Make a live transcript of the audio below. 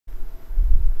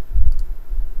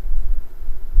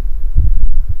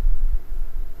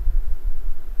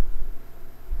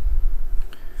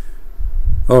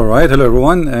Alright, hello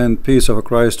everyone, and peace of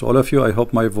Christ to all of you. I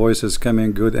hope my voice is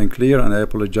coming good and clear, and I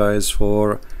apologize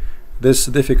for this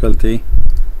difficulty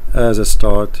as a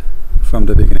start from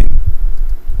the beginning.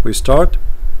 We start,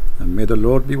 and may the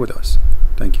Lord be with us.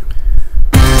 Thank you.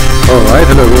 Alright,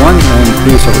 hello everyone, and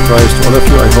peace of Christ to all of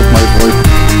you. I hope my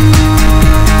voice...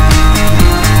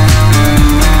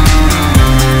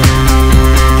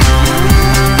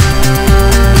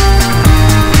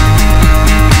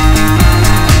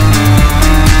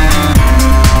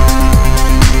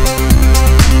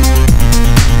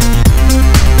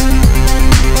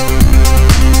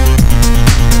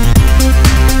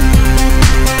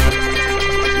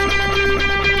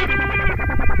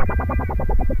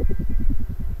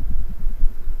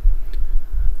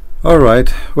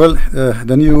 Alright, well,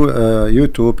 the new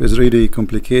YouTube is really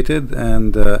complicated,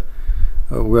 and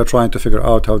we're trying to figure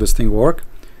out how this thing works.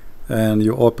 And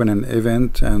you open an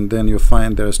event, and then you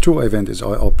find there's two events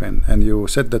open, and you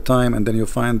set the time, and then you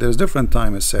find there's different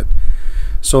time is set.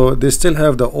 So they still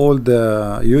have the old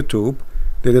YouTube.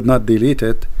 They did not delete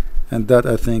it, and that,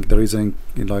 I think, the reason,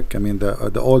 like, I mean,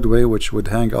 the old way, which would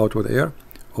hang out with air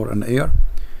or an air,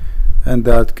 and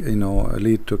that, you know,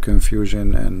 lead to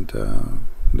confusion and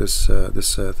this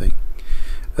thing.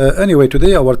 Anyway,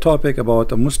 today our topic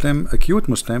about a Muslim, a cute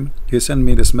Muslim. He sent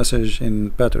me this message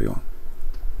in Patreon.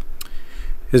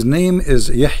 His name is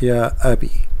Yahya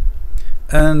Abi,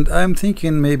 and I'm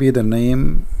thinking maybe the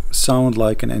name sound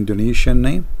like an Indonesian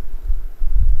name.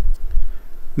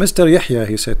 Mr. Yahya,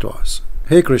 he said to us,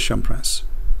 "Hey Christian Prince,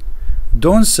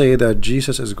 don't say that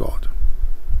Jesus is God,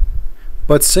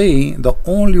 but say the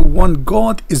only one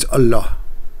God is Allah."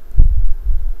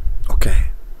 Okay.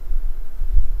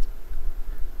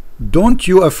 Don't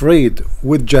you afraid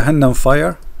with Jahannam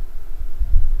fire?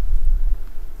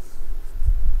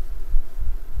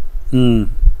 You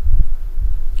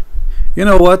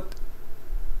know what?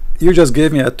 You just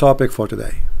gave me a topic for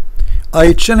today.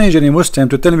 I challenge any Muslim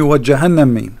to tell me what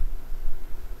Jahannam mean,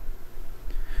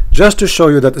 just to show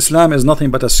you that Islam is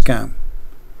nothing but a scam.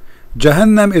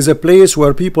 Jahannam is a place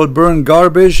where people burn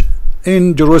garbage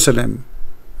in Jerusalem,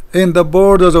 in the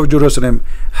borders of Jerusalem.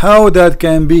 How that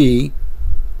can be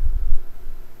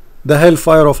the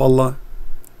hellfire of Allah?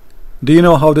 Do you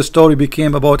know how the story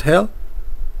became about hell?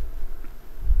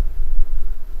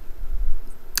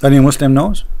 Any Muslim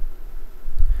knows?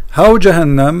 How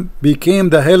Jahannam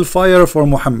became the hellfire for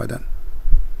Muhammadan.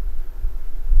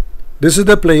 This is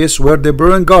the place where they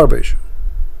burn garbage.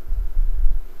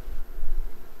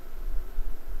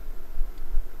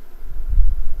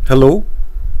 Hello?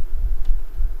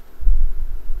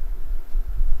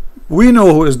 We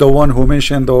know who is the one who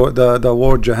mentioned the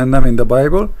word Jahannam in the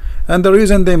Bible, and the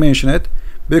reason they mention it,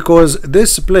 because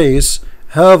this place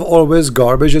have always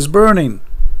garbage is burning.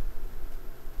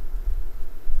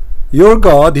 Your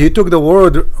God, he took the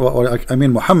word, or I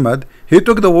mean Muhammad, he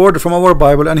took the word from our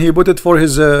Bible and he put it for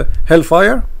his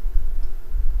hellfire.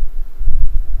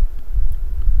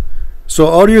 So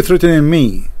are you threatening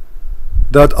me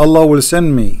that Allah will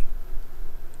send me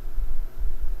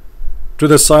to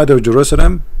the side of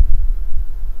Jerusalem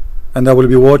and I will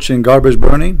be watching garbage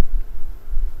burning?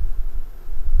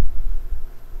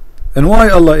 And why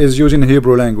Allah is using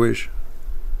Hebrew language?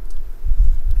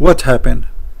 What happened?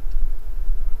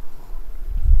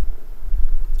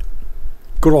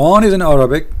 Quran is in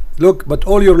Arabic. Look, but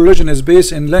all your religion is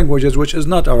based in languages which is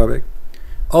not Arabic.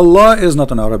 Allah is not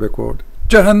an Arabic word.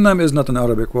 Jahannam is not an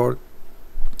Arabic word.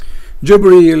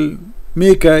 Jibreel,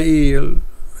 Mikael,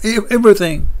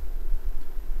 everything.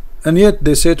 And yet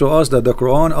they say to us that the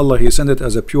Quran, Allah, he sent it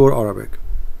as a pure Arabic.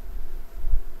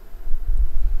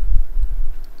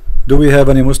 Do we have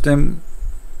any Muslim?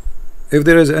 If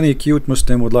there is any cute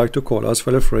Muslim would like to call us,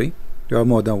 feel free. You are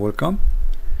more than welcome.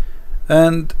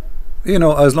 And you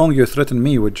know, as long as you threaten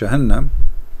me with Jahannam,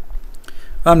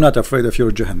 I'm not afraid of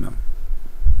your Jahannam,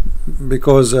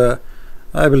 because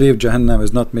I believe Jahannam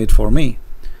is not made for me.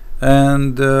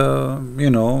 And you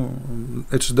know,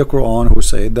 it's the Quran who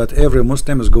said that every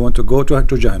Muslim is going to go to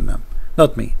Jahannam,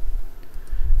 not me.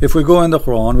 If we go in the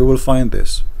Quran, we will find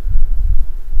this.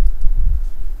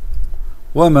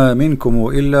 وَمَا مِنْكُمُ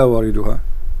إِلَّا وَارِدُهَا.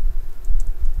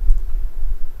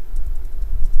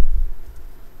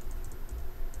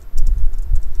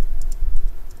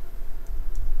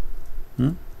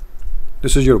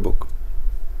 This is your book.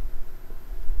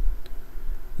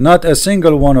 Not a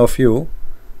single one of you,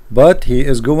 but he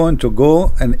is going to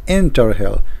go and enter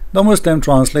hell. The Muslim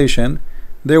translation,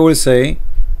 they will say,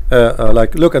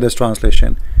 like, look at this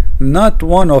translation. Not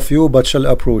one of you but shall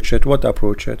approach it. What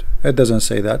approach it? It doesn't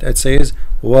say that. It says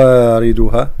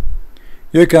wariduha.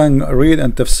 You can read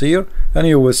in tafsir and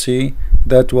you will see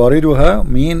that wariduha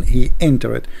mean he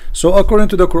enter it. So according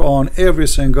to the Quran, every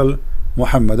single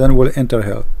Muhammadan will enter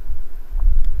hell.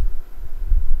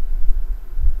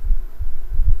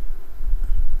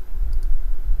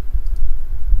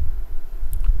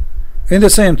 In the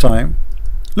same time,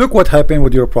 look what happened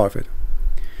with your prophet.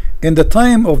 In the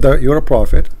time of your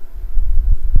prophet,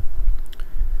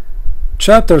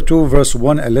 chapter 2 verse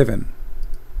 111,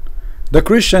 the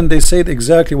Christian, they said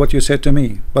exactly what you said to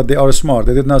me, but they are smart.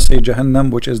 They did not say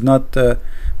Jahannam, which is not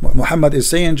Muhammad is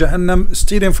saying Jahannam,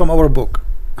 stealing from our book.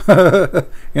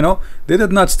 You know, they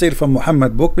did not steal from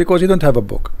Muhammad book because he don't have a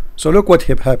book. So look what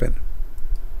happened,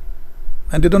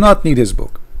 and they do not need his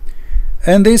book.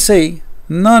 And they say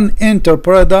none enter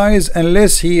paradise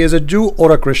unless he is a Jew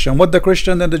or a Christian. What the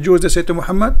Christian and the Jews, they say to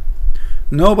Muhammad,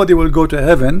 nobody will go to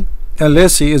heaven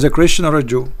unless he is a Christian or a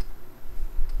Jew.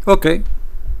 Okay,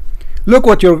 look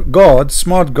what your God,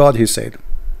 smart God, he said,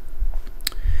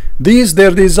 these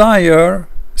their desire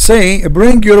say,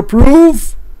 bring your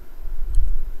proof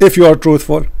if you are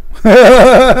truthful.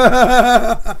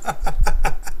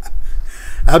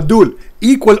 Abdul,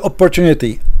 equal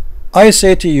opportunity. I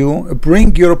say to you,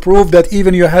 bring your proof that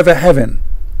even you have a heaven.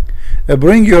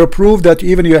 Bring your proof that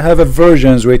even you have a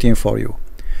virgins waiting for you.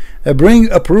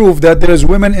 Bring a proof that there is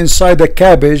women inside the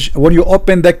cabbage. When you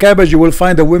open the cabbage, you will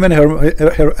find a woman,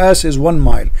 her ass is 1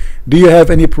 mile. Do you have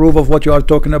any proof of what you are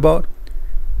talking about?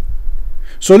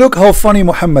 So look how funny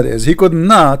Muhammad is. He could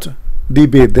not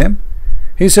debate them.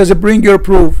 He says, bring your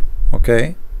proof.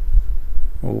 Okay,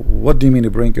 what do you mean,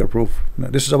 bring your proof?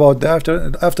 This is about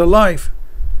the afterlife.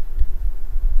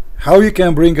 How you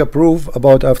can bring a proof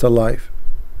about afterlife?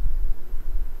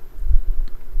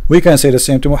 We can say the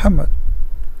same to Muhammad.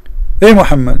 Hey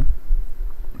Muhammad,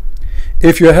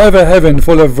 if you have a heaven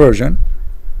full of virgin,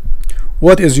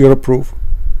 what is your proof?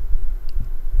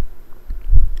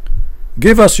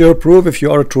 Give us your proof if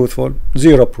you are truthful.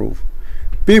 Zero proof.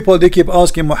 People, they keep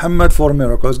asking Muhammad for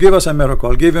miracles. Give us a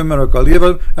miracle, give him a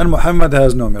miracle, and Muhammad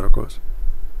has no miracles.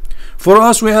 For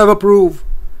us, we have a proof.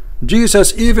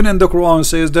 Jesus, even in the Quran,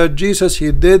 says that Jesus,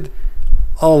 he did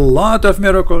a lot of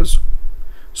miracles.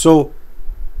 So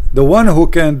the one who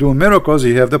can do miracles,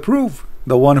 he have the proof.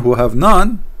 The one who have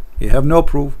none, he have no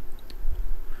proof.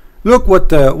 Look what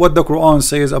the Quran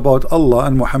says about Allah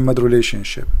and Muhammad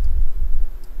relationship.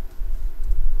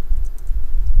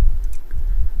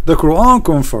 The Quran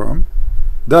confirm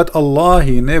that Allah,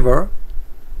 he never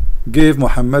gave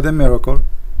Muhammad a miracle,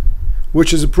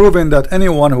 which is proven that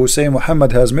anyone who say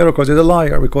Muhammad has miracles is a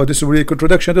liar, because this is really a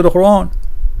contradiction to the Quran.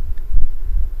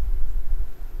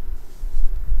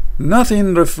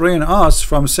 Nothing refrain us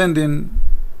from sending.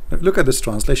 Look at this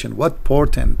translation. What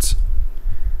portents?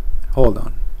 Hold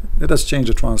on, let us change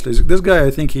the translation. This guy, I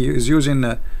think he is using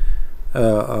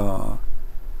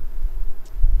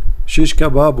Shish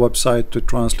Kebab website to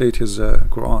translate his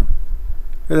Quran.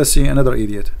 Let us see another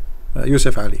idiot,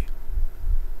 Yusuf Ali.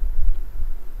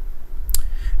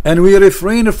 And we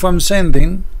refrain from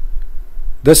sending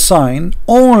the sign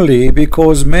only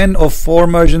because men of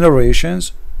former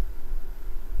generations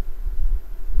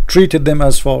treated them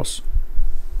as false.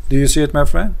 Do you see it, my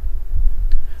friend?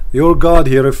 Your God,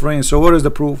 he refrains. So where is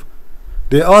the proof?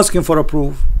 They asking for a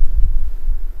proof.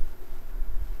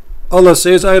 Allah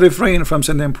says, I refrain from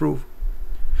sending proof.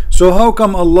 So how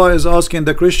come Allah is asking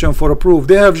the Christian for a proof?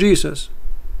 They have Jesus.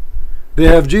 They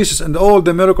have Jesus and all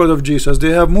the miracles of Jesus.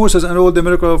 They have Moses and all the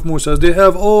miracles of Moses. They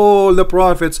have all the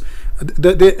prophets.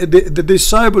 The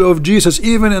disciple of Jesus,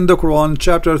 even in the Quran,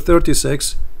 chapter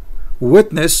 36,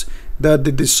 witness that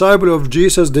the disciple of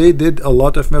Jesus, they did a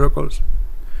lot of miracles.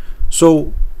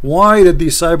 So why the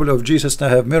disciple of Jesus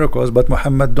not have miracles, but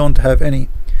Muhammad don't have any?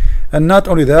 And not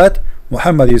only that,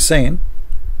 Muhammad is saying,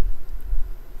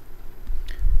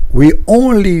 we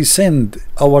only send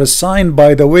our sign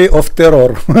by the way of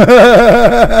terror.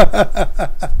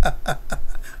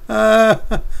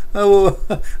 Oh,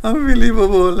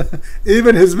 unbelievable.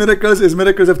 Even his miracles is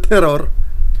miracles of terror.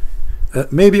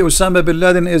 Maybe Osama bin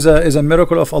Laden is a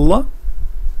miracle of Allah.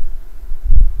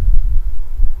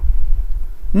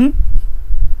 He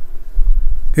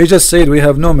just said we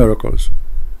have no miracles.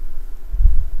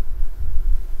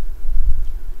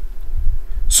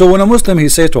 So when a Muslim, he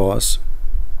say to us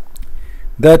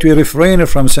that we refrain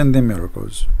from sending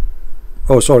miracles.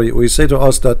 Oh, sorry, we say to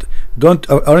us that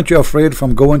aren't you afraid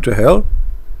from going to hell?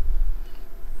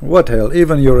 What hell?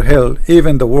 Even your hell,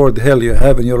 even the word hell you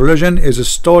have in your religion is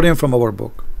stolen from our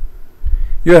book.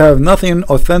 You have nothing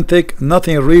authentic,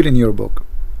 nothing real in your book.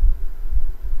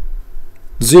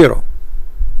 Zero.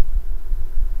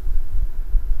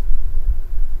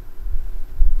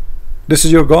 This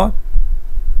is your God?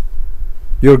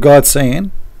 Your God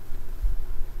saying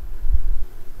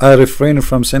I refrain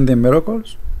from sending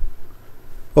miracles?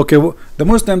 Okay, the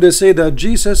Muslim, they say that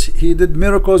Jesus, he did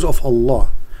miracles of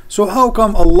Allah. So how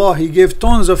come Allah, he gave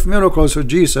tons of miracles to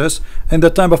Jesus, and the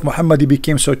time of Muhammad he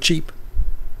became so cheap?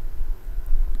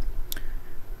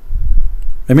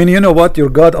 I mean, you know what, your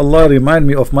God Allah remind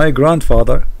me of my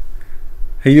grandfather.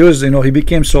 He used, you know, he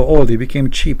became so old, he became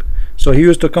cheap. So he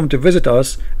used to come to visit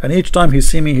us, and each time he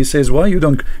see me, he says, why you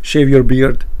don't shave your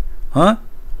beard? Huh?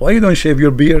 Why you don't shave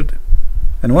your beard?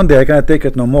 And one day I cannot take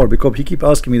it no more, because he keep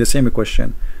asking me the same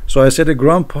question. So I said,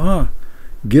 Grandpa,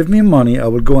 give me money, I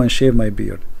will go and shave my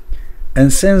beard.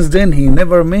 And since then he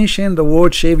never mentioned the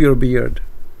word shave your beard.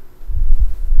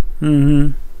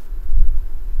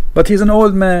 But he's an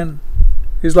old man.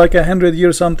 He's like 100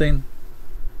 years something.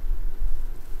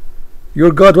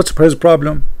 Your God, what's his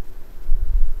problem?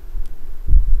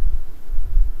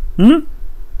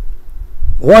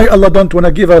 Why Allah don't want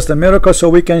to give us the miracle so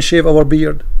we can shave our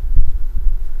beard?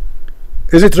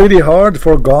 Is it really hard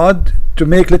for God to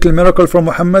make little miracle from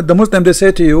Muhammad? The Muslim, they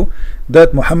say to you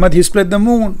that Muhammad, he split the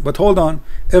moon. But hold on,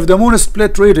 if the moon is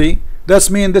split really, that's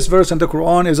mean this verse in the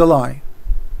Quran is a lie,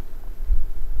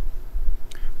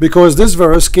 because this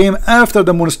verse came after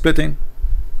the moon splitting.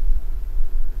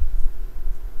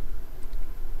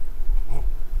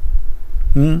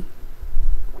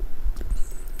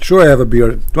 Sure, I have a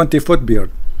beard, 20-foot beard,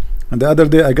 and the other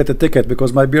day I got a ticket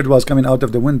because my beard was coming out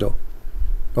of the window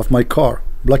of my car,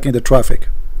 blocking the traffic.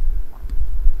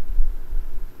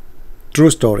 True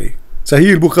story.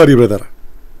 Sahih Bukhari, brother.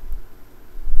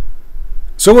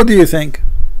 So what do you think?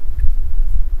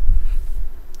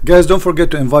 Guys, don't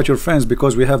forget to invite your friends,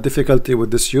 because we have difficulty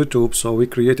with this YouTube, so we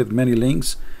created many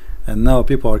links and now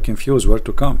people are confused where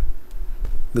to come.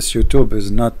 This YouTube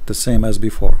is not the same as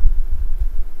before.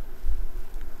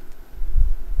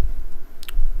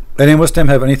 Any Muslim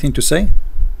have anything to say?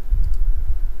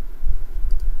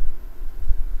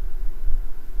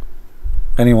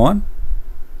 Anyone?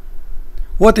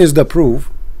 What is the proof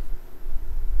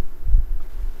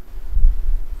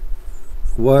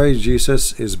why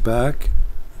Jesus is back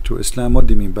to Islam? What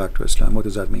do you mean back to Islam? What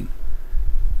does that mean?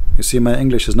 You see, my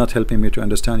English is not helping me to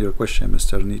understand your question,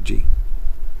 Mr. Niji.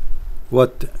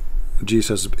 What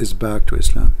Jesus is back to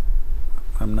Islam?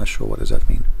 I'm not sure. What does that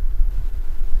mean?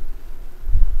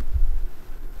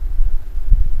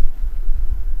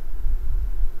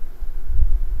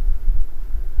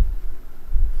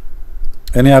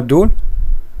 Any Abdul?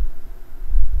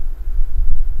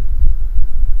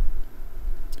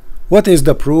 What is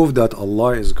the proof that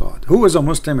Allah is God? Who is a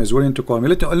Muslim is willing to call me?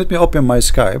 Let me open my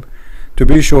Skype to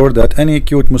be sure that any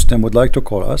cute Muslim would like to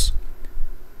call us.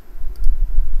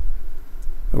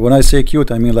 When I say cute,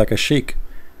 I mean like a sheikh.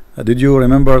 Did you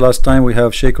remember last time we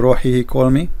have Sheikh Rohi? He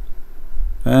called me.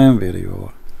 I'm very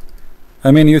well.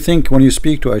 I mean, you think when you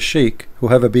speak to a sheikh who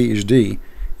have a PhD,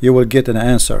 you will get an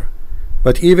answer.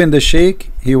 But even the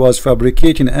sheikh, he was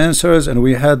fabricating answers, and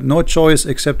we had no choice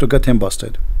except to get him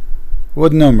busted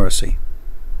with no mercy.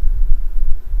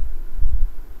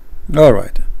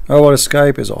 Alright, our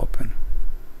Skype is open.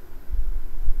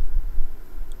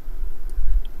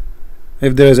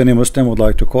 If there is any Muslim who would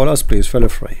like to call us, please feel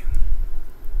free.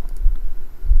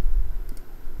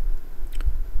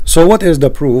 So what is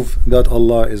the proof that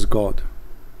Allah is God?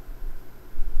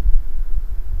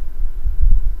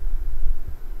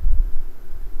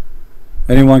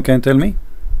 Anyone can tell me?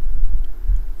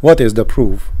 What is the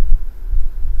proof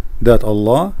that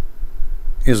Allah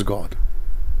is God?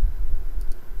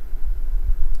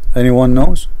 Anyone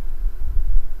knows?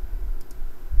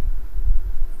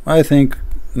 I think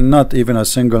not even a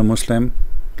single Muslim.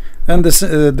 And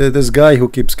this guy who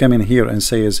keeps coming here and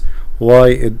says,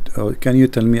 why can you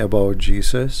tell me about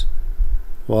Jesus?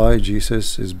 Why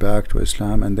Jesus is back to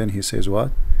Islam? And then he says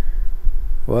what?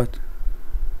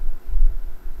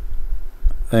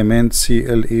 I meant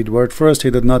C.L. Edward. First, he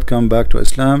did not come back to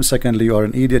Islam. Secondly, you are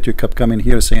an idiot. You kept coming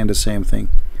here saying the same thing.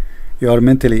 You are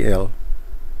mentally ill.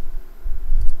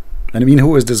 And I mean,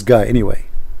 who is this guy anyway?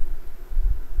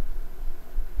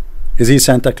 Is he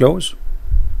Santa Claus?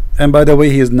 And by the way,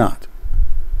 he is not.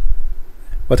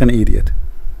 What an idiot.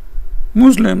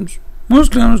 Muslims, they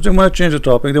want to change the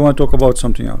topic. They want to talk about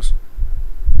something else.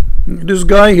 This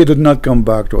guy, he did not come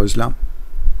back to Islam.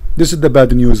 This is the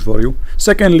bad news for you.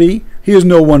 Secondly, he is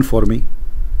no one for me.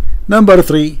 Number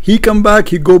 3, he come back,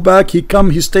 he go back, he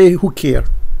come, he stay, who care?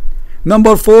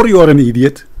 Number 4, you are an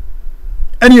idiot.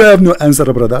 And you have no answer,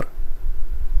 brother.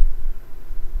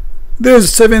 There's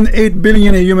 7-8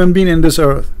 billion human beings in this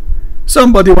earth.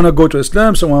 Somebody want to go to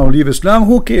Islam, someone will leave Islam,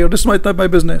 who care? This is not my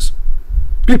business.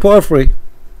 People are free.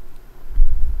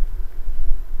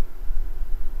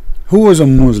 Who is a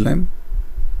Muslim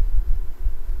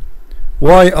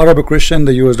Why Arab Christian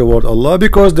they use the word Allah?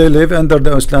 Because they live under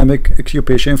the Islamic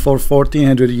occupation for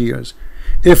 1400 years.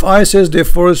 If ISIS they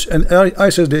force and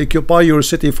ISIS they occupy your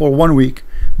city for 1 week,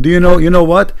 do you know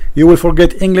what? You will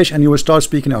forget English and you will start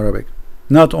speaking Arabic.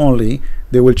 Not only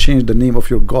they will change the name of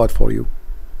your God for you.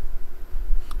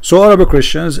 So Arab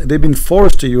Christians, they've been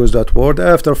forced to use that word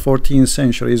after 14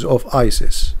 centuries of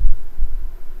ISIS.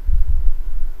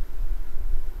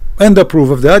 And the proof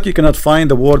of that, you cannot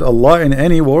find the word Allah in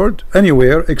any word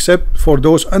anywhere except for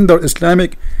those under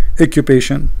Islamic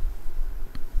occupation,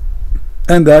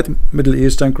 and that Middle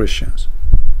Eastern Christians.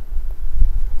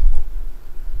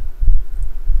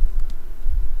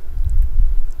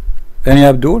 Any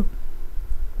Abdul?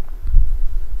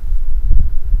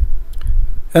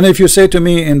 And if you say to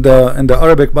me in the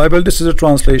Arabic Bible, this is a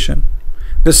translation,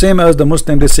 the same as the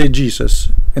Muslim, they say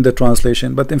Jesus in the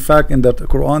translation, but in fact in the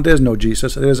Quran there is no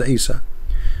Jesus, there is Isa.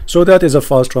 So that is a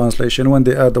false translation when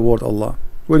they add the word Allah.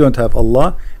 We don't have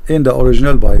Allah in the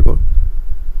original Bible.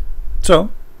 So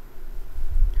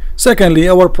secondly,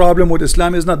 our problem with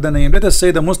Islam is not the name. Let us say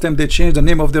the Muslim they change the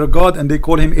name of their God and they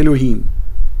call him Elohim.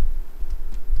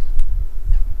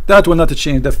 That will not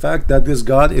change the fact that this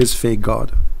God is fake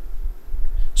God.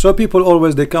 So people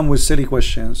always they come with silly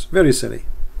questions, very silly,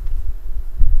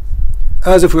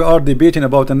 as if we are debating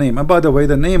about a name. And by the way,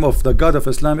 the name of the God of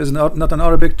Islam is not an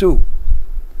Arabic too.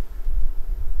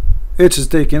 It is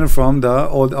taken from the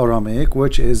old Aramaic,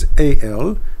 which is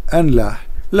Al and Lah.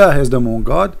 Lah is the moon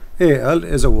god, Al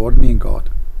is a word meaning God.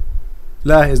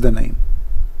 Lah is the name.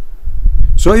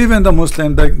 So even the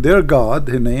Muslim, their God,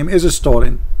 his name is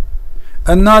stolen,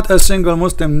 and not a single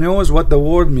Muslim knows what the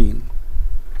word means.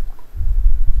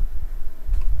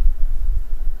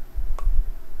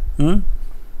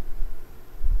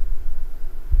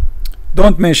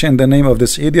 Don't mention the name of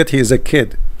this idiot, he is a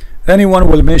kid. Anyone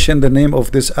will mention the name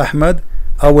of this Ahmad,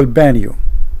 I will ban you,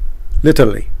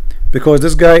 literally, because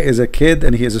this guy is a kid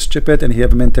and he is stupid and he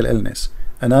has mental illness,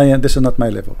 and this is not my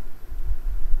level.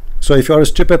 So if you are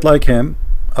stupid like him,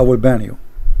 I will ban you.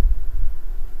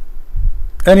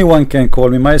 Anyone can call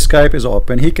me, my Skype is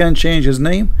open, he can change his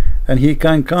name and he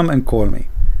can come and call me.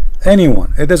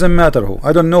 Anyone, it doesn't matter who,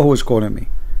 I don't know who is calling me.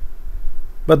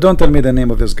 But don't tell me the name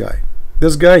of this guy.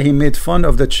 This guy, he made fun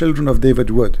of the children of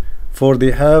David Wood for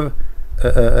they have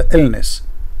illness.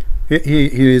 He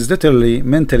is literally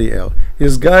mentally ill.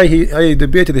 This guy, I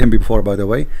debated him before, by the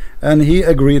way, and he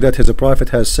agreed that his prophet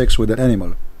has sex with an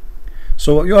animal.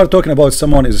 So you are talking about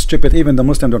someone is stupid, even the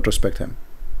Muslim don't respect him.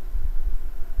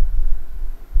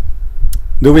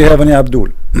 Do we have any Abdul?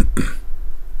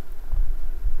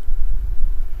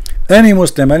 Any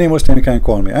Muslim can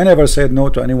call me. I never said no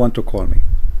to anyone to call me.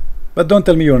 But don't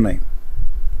tell me your name.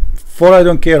 For I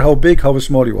don't care how big, how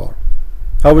small you are,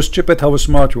 how stupid, how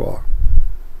smart you are.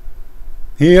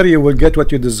 Here you will get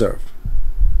what you deserve.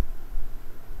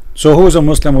 So who's a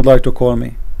Muslim would like to call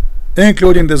me?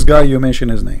 Including this guy you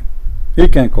mentioned his name. He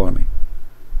can call me.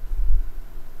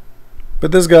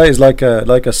 But this guy is like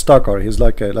a stalker. He's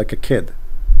like a kid.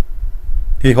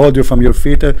 He hold you from your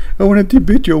feet. I want to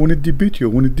debate you. I want to debate you.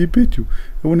 I want to debate you.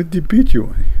 I want to debate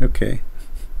you. Okay.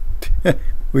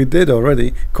 We did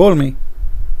already. Call me.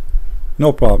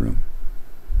 No problem.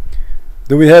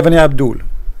 Do we have any Abdul?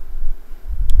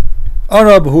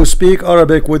 Arab who speak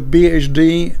Arabic with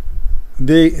PhD,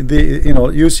 they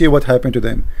you see what happened to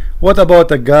them. What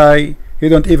about a guy, he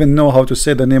don't even know how to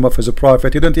say the name of his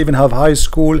prophet, he don't even have high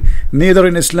school, neither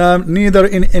in Islam, neither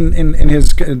in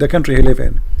the country he live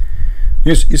in.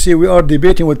 You see, we are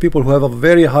debating with people who have a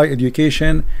very high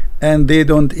education and they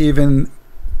don't even,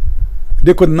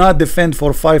 they could not defend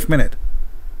for 5 minutes.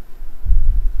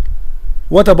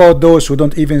 What about those who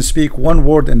don't even speak one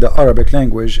word in the Arabic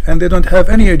language and they don't have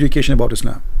any education about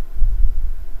Islam?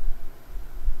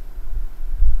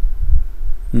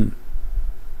 Do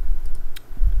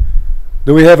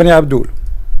we have any Abdul?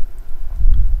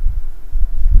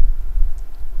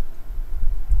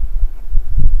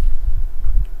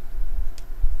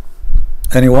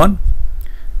 Anyone?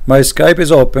 My Skype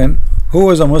is open. Who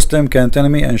is a Muslim can tell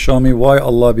me and show me why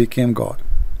Allah became God?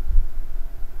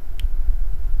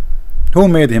 Who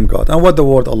made him God? And what the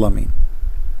word Allah mean?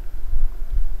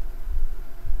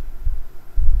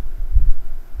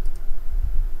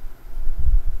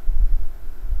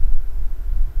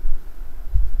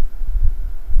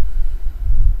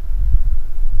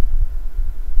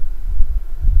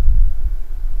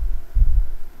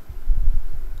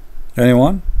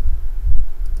 Anyone?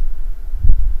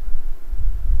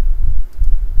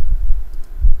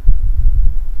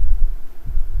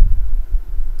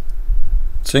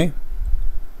 See?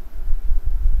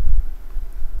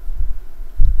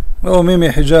 Oh, Mimi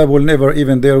hijab will never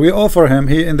even there. We offer him.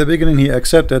 He in the beginning he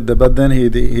accepted, but then he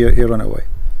ran away.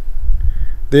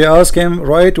 They asked him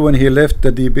right when he left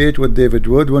the debate with David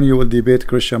Wood, when you will debate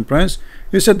Christian Prince.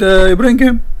 He said, bring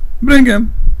him, bring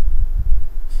him,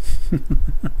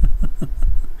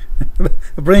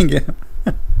 bring him.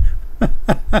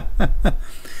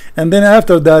 And then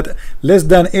after that, less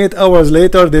than 8 hours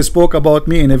later, they spoke about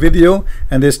me in a video,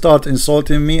 and they start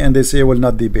insulting me, and they say will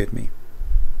not debate me,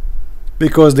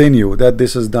 because they knew that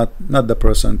this is not the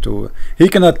person to. He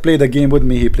cannot play the game with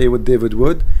me. He played with David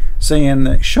Wood,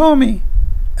 saying, show me,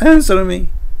 answer me,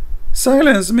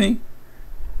 silence me,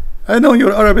 I know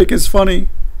your Arabic is funny.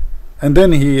 And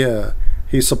then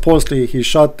he supposedly he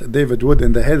shot David Wood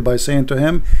in the head by saying to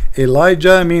him,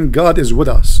 Elijah, I mean God is with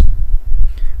us.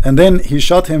 And then he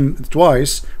shot him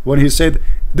twice when he said,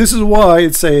 this is why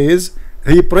it says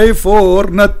he prayed for,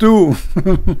 not to.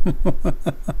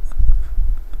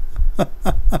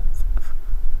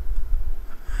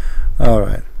 All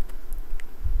right.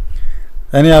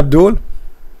 Any Abdul?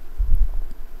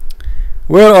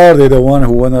 Where are they, the one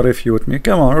who wanna refute me?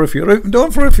 Come on,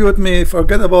 don't refute me.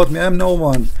 Forget about me. I'm no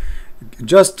one.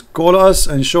 Just call us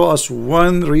and show us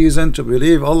one reason to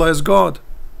believe Allah is God.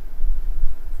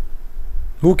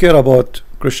 Who care about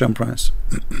Christian Prince?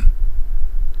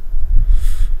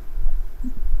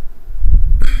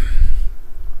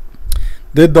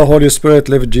 Did the Holy Spirit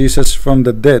lift Jesus from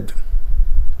the dead?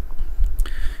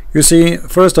 You see,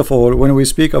 first of all, when we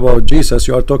speak about Jesus,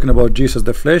 you are talking about Jesus,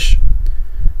 the flesh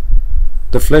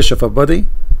of a body.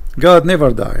 God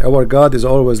never died. Our God is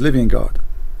always living God.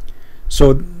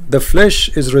 So the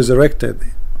flesh is resurrected.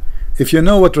 If you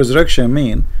know what resurrection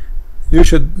means, you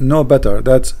should know better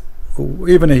that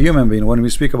even a human being, when we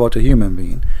speak about a human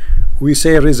being, we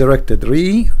say resurrected,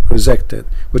 resurrected,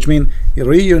 which means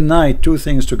reunite two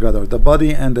things together, the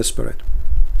body and the spirit.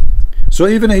 So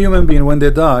even a human being, when they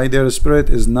die, their spirit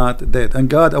is not dead. And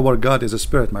God, our God, is a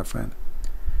spirit, my friend.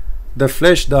 The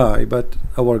flesh die, but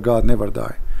our God never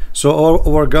die. So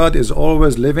our God is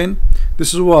always living.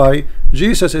 This is why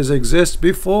Jesus exists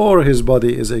before his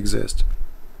body exists.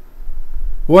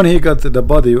 When he got the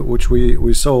body, which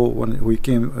we saw when we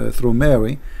came through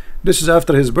Mary, this is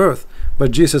after his birth.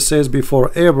 But Jesus says,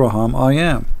 before Abraham I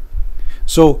am.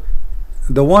 So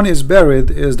the one is buried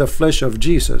is the flesh of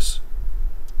Jesus,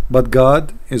 but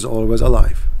God is always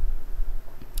alive.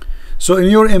 So in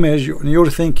your image, in your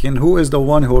thinking, who is the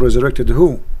one who resurrected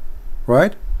who?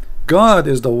 Right? God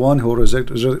is the one who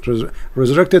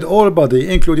resurrected all body,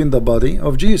 including the body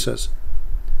of Jesus.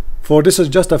 For this is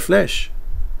just a flesh.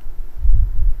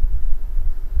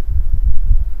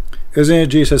 Isn't it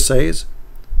Jesus says,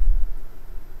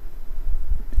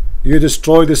 you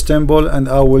destroy this temple and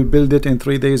I will build it in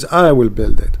 3 days. I will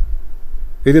build it.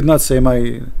 He did not say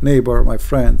my neighbor, my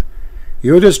friend.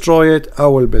 You destroy it, I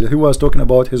will build it. He was talking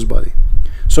about his body.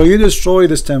 So you destroy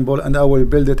this temple and I will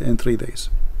build it in 3 days.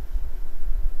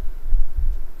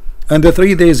 And the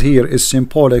 3 days here is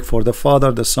symbolic for the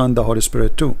Father, the Son, the Holy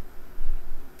Spirit too.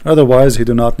 Otherwise he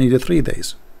do not need the 3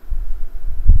 days.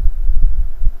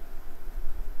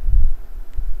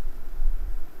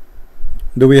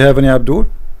 Do we have any Abdul?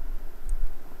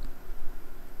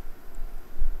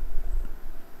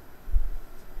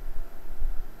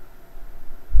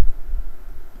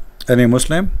 Any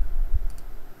Muslim?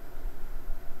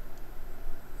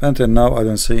 Until now I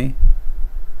don't see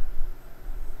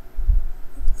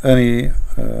any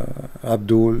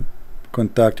Abdul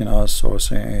contacting us or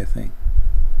saying anything.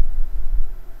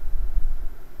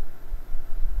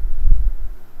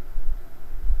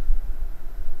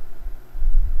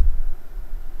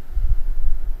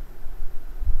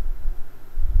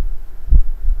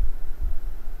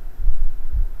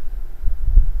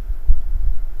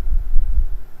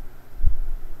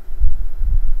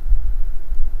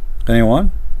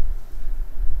 Anyone?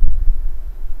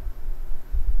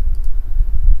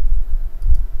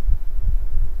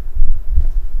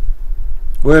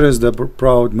 Where is the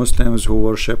proud Muslims who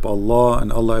worship Allah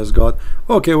and Allah is God?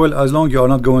 Okay, well, as long as you are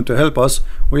not going to help us,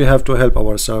 we have to help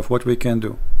ourselves. What we can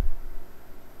do,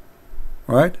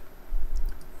 right?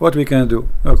 What we can do.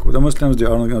 Look, the Muslims, they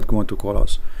are not going to call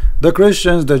us. The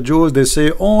Christians, the Jews, they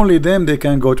say only them they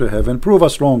can go to heaven. Prove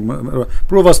us wrong.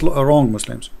 Prove us wrong,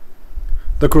 Muslims.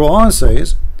 The Quran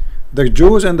says, the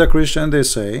Jews and the Christians, they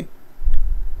say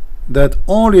that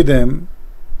only them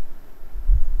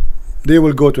they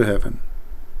will go to heaven.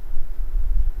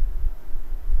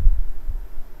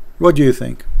 What do you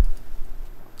think?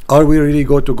 Are we really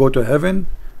going to go to heaven,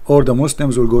 or the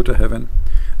Muslims will go to heaven?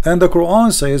 And the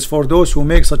Quran says, for those who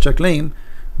make such a claim,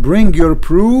 bring your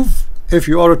proof if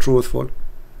you are truthful.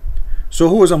 So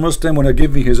who is a Muslim when I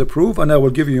give me his proof, and I will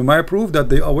give you my proof that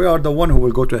we are the one who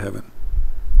will go to heaven?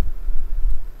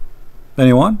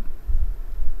 Anyone?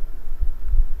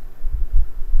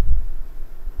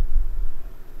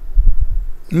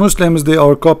 Muslims, they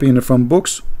are copying from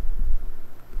books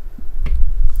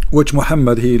which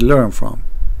Muhammad he learned from,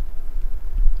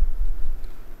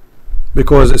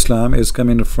 because Islam is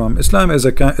coming from, Islam is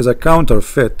a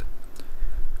counterfeit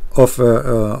of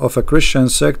a Christian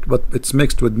sect, but it's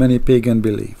mixed with many pagan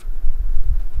belief.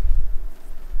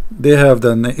 They have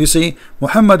you see,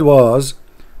 Muhammad was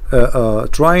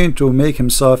trying to make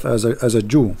himself as a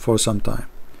Jew for some time.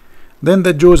 Then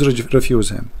the Jews refuse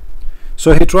him,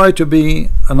 so he tried to be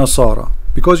a Nasara,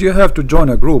 because you have to join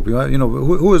a group. You know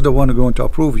who is the one going to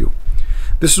approve you.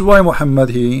 This is why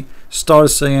Muhammad he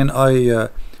starts saying,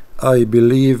 I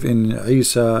believe in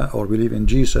Isa, or believe in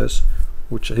Jesus,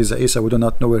 which is Isa. We do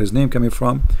not know where his name coming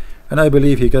from, and I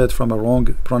believe he got it from a wrong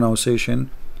pronunciation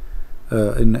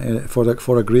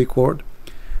for a Greek word.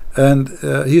 And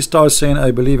he starts saying,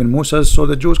 I believe in Musa, so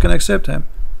the Jews can accept him.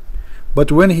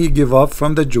 But when he give up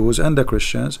from the Jews and the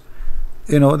Christians,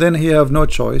 then he have no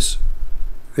choice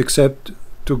except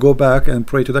to go back and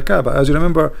pray to the Kaaba. As you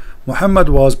remember, Muhammad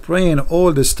was praying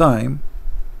all this time,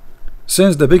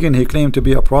 since the beginning he claimed to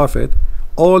be a prophet,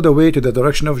 all the way to the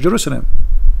direction of Jerusalem.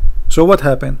 So what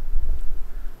happened?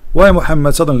 Why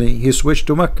Muhammad suddenly he switched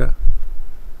to Mecca?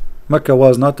 Mecca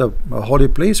was not a holy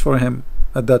place for him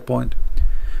at that point,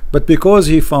 but because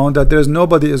he found that there is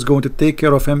nobody is going to take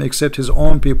care of him except his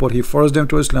own people, he forced them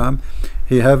to Islam.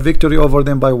 He have victory over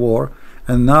them by war,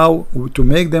 and now to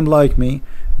make them like me,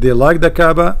 they like the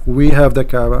Kaaba, we have the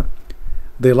Kaaba.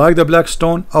 They like the black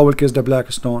stone, I will kiss the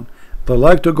black stone. They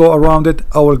like to go around it,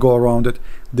 I will go around it.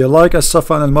 They like a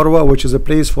Safa and Marwa, which is a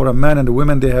place for a man and a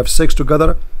woman, they have sex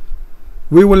together.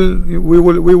 We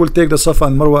will take the Safa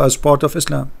and Marwa as part of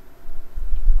Islam.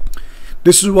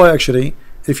 This is why actually,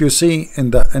 if you see in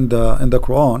the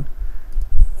Quran,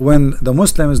 when the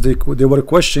Muslims they were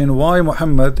questioning why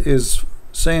Muhammad is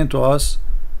saying to us,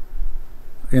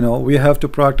 we have to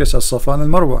practice as Safa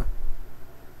and Marwa,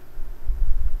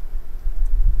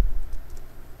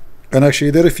 and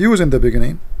actually they refuse in the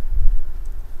beginning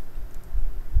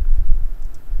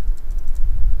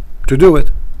to do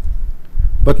it.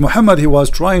 But Muhammad he was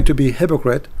trying to be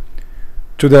hypocrite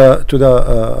to the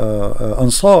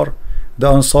Ansar. The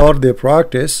Ansar they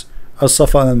practice as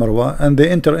Safa and Marwa, and they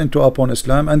enter into upon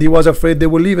Islam, and he was afraid they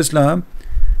will leave Islam,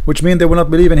 which means they will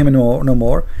not believe in him no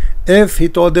more, if he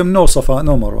told them no Safa,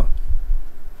 no Marwa.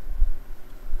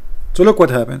 So look what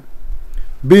happened.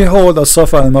 Behold, the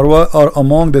Safa and Marwa are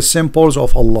among the symbols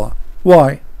of Allah.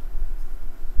 Why?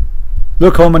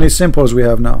 Look how many symbols we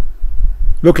have now.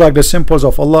 Look like the symbols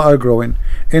of Allah are growing.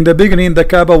 In the beginning, the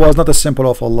Kaaba was not a symbol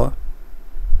of Allah.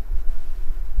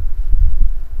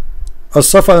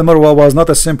 As-Safa and Marwa was not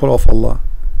a symbol of Allah.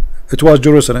 It was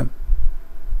Jerusalem.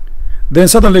 Then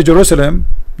suddenly Jerusalem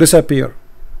disappeared,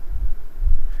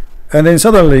 and then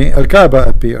suddenly Al-Kaaba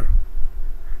appeared,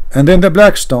 and then the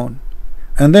black stone,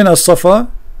 and then As-Safa,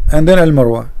 and then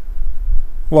Al-Marwa.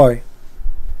 Why?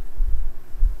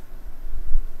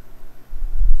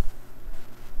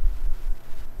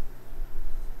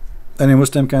 Any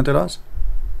Muslim can tell us?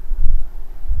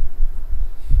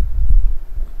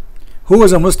 Who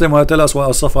is a Muslim will tell us what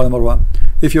As-Safa and Marwa?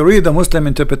 If you read the Muslim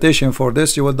interpretation for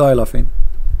this, you will die laughing.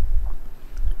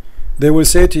 They will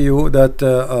say to you that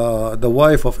the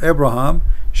wife of Abraham,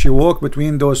 she walked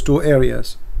between those two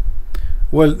areas.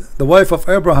 Well, the wife of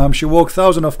Abraham, she walked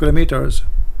thousands of kilometers,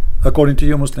 according to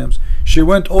you Muslims. She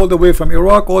went all the way from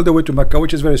Iraq all the way to Mecca,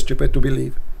 which is very stupid to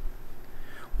believe.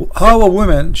 How a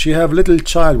woman, she have little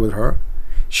child with her,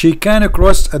 she can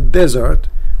cross a desert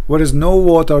where is no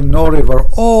water, no river,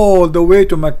 all the way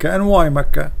to Mecca? And why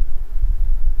Mecca?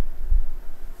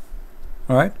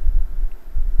 Alright?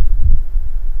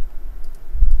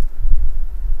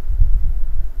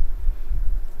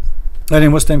 Any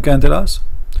Muslim can tell us?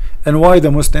 And why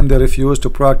the Muslim they refuse to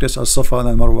practice As-Safa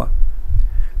and Marwa?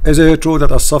 Is it true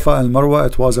that As-Safa and Marwa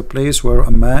it was a place where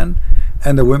a man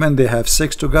and a woman they have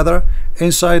sex together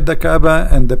inside the Kaaba,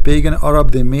 and the pagan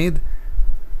Arab they made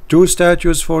two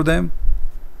statues for them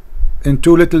in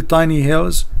two little tiny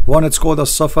hills? One it's called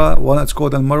As-Safa, one it's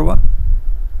called Al-Marwa.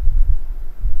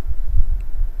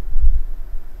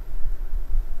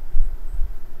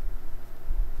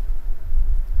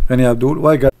 Any Abdul?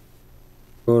 Why God?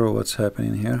 What's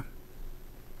happening here?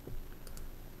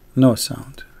 No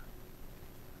sound.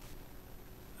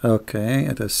 Okay,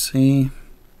 let us see.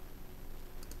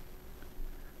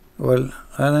 Well,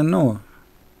 I don't know.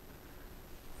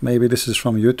 Maybe this is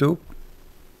from YouTube.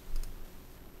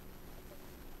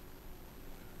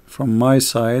 From my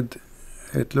side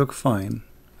it look fine.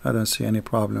 I don't see any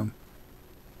problem.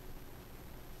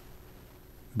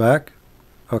 Back?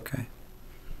 Okay.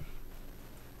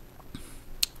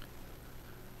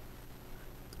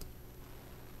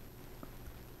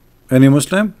 Any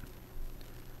Muslim?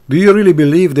 Do you really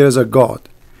believe there is a God?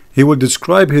 He will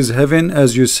describe his heaven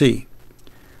as you see.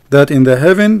 That in the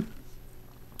heaven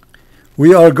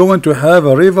we are going to have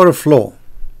a river flow.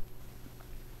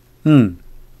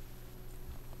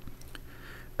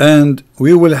 And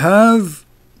we will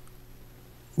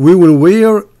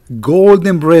wear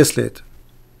golden bracelet.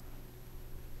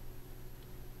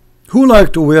 Who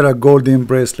like to wear a golden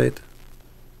bracelet?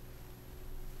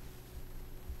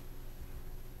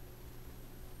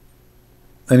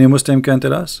 Any Muslim can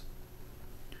tell us?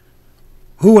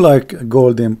 Who like a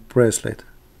golden bracelet?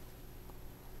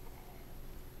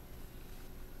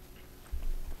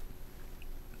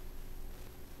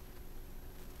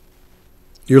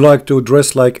 You like to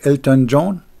dress like Elton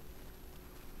John?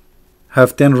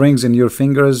 Have 10 rings in your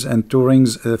fingers and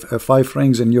 5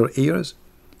 rings in your ears?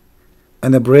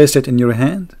 And a bracelet in your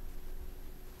hand?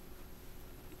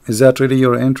 Is that really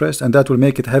your interest? And that will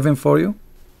make it heaven for you?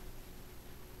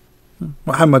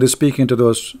 Muhammad is speaking to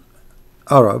those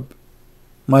Arab,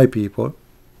 my people.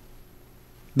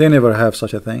 They never have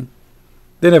such a thing.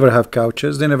 They never have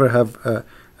couches. They never have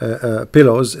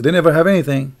pillows. They never have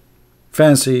anything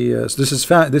fancy. This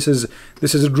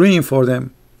is a dream for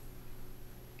them.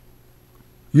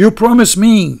 You promise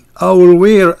me I will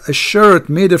wear a shirt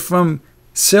made from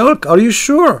silk? Are you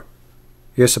sure?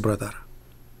 Yes, brother.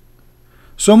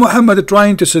 So Muhammad is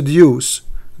trying to seduce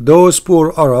those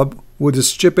poor Arab with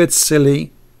stupid,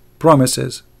 silly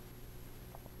promises.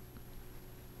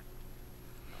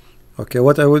 Okay,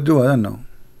 what I will do, I don't know.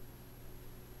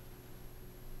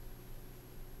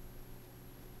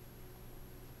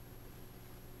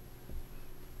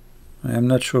 I am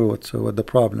not sure what the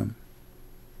problem.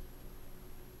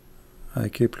 I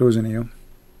keep losing you.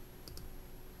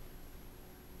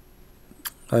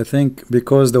 I think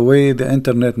because the way the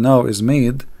internet now is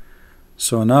made,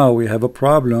 so now we have a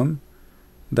problem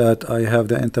that I have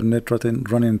the internet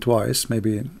running twice.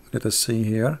 Maybe let us see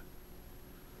here.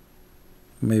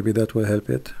 Maybe that will help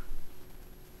it.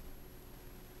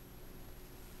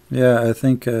 Yeah, I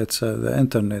think it's the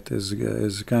internet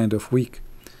is kind of weak.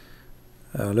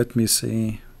 Let me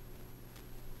see.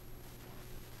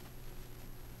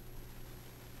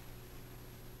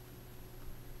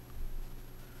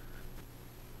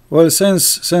 Well,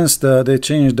 since they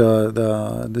changed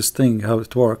this thing how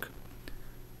it work,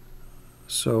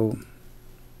 so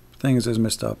things is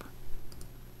messed up.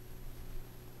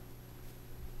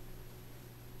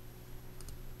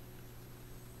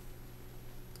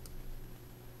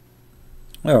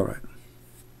 All right.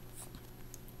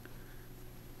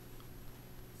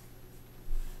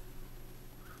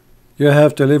 You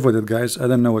have to live with it, guys. I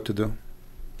don't know what to do.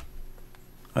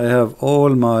 I have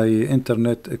all my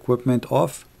internet equipment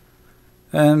off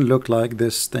and look like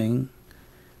this thing.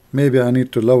 Maybe I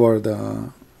need to lower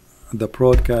the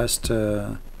broadcast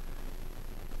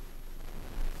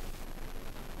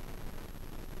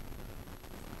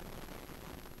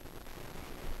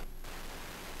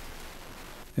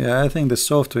yeah, I think the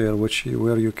software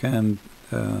where you can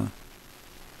do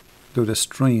the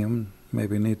stream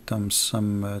maybe need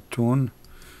some tune.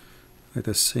 Let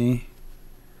us see.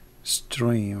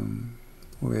 Stream,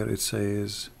 where it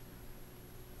says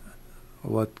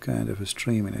what kind of a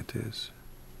streaming it is.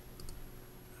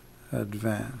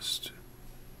 Advanced.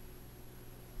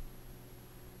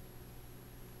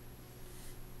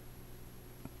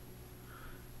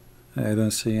 I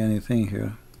don't see anything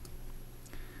here.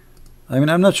 I mean,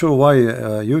 I'm not sure why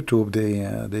YouTube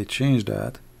they changed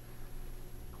that.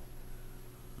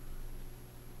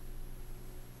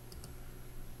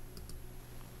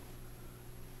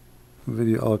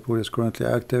 Video output is currently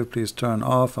active. Please turn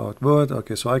off output.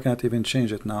 Okay, so I can't even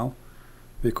change it now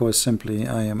because simply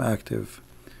I am active.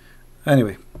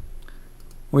 Anyway,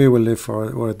 we will live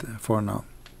for now.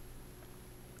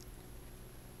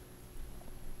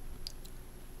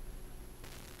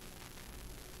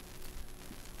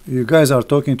 You guys are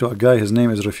talking to a guy, his name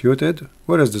is Refuted.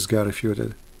 Where is this guy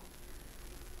Refuted?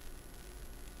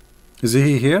 Is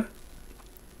he here?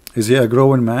 Is he a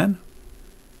growing man?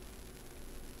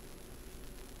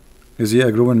 Is he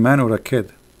a growing man or a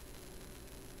kid?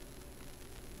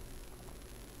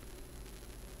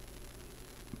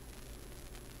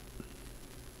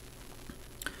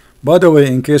 By the way,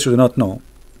 in case you do not know,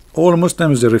 all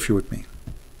Muslims, they refute me.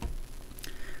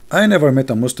 I never met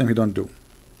a Muslim who don't do.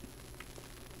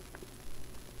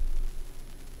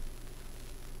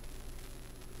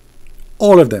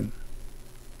 All of them.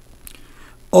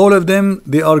 All of them,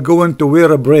 they are going to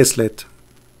wear a bracelet.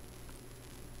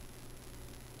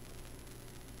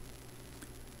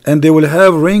 And they will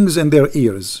have rings in their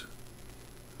ears.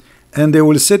 And they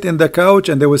will sit in the couch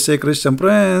and they will say, Christian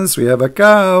Prince, we have a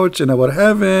couch in our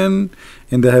heaven.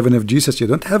 In the heaven of Jesus, you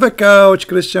don't have a couch,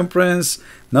 Christian Prince.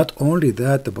 Not only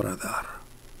that, brother.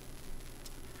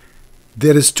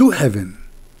 There is two heaven.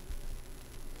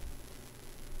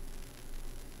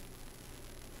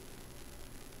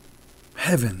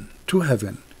 Heaven, two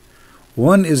heaven.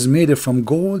 One is made from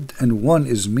gold and one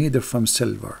is made from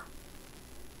silver.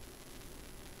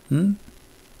 And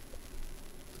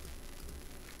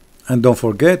don't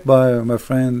forget, my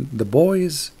friend, the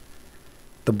boys,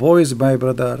 my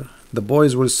brother, the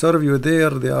boys will serve you there.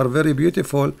 They are very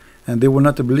beautiful and they will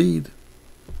not bleed.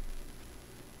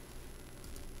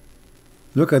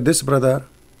 Look at this, brother.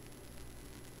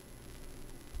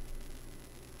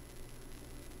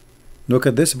 Look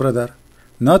at this, brother.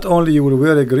 Not only you will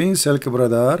wear a green silk,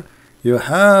 brother, you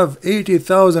have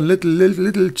 80,000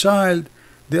 little child.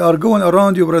 They are going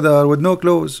around you, brother, with no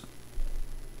clothes.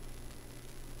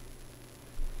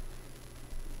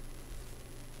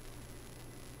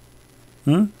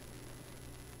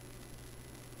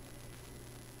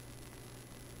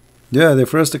 Yeah, the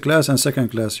first class and second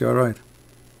class, you are right.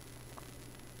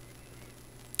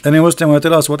 Any Muslim will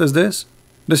tell us, what is this?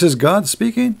 This is God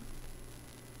speaking?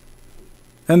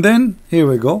 And then, here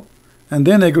we go. And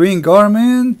then a green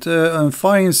garment and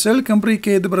fine silk and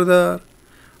brocade, brother.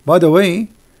 By the way,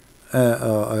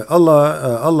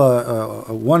 Allah,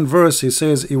 one verse, he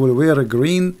says he will wear a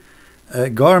green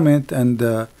garment and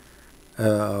a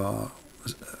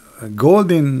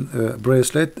golden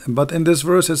bracelet. But in this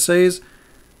verse it says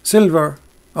silver.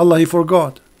 Allah, he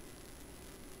forgot.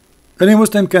 Any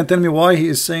Muslim can tell me why he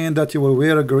is saying that you will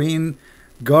wear a green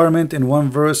garment in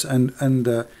one verse and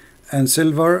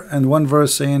silver, and one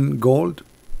verse saying gold?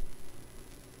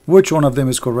 Which one of them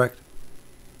is correct?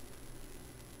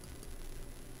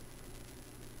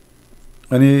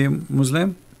 Any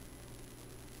Muslim?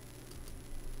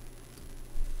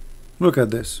 Look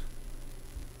at this.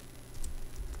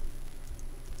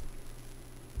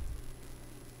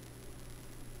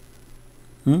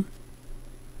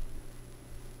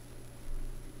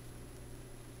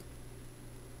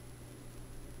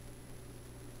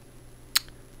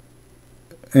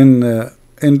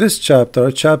 In this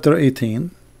chapter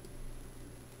 18,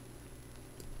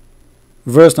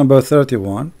 verse number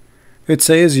 31, it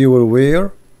says you will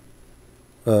wear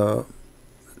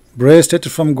bracelet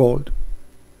from gold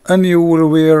and you will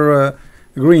wear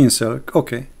green silk.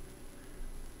 Okay,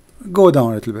 go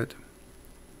down a little bit.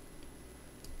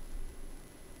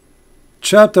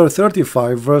 Chapter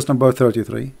 35, verse number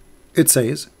 33, it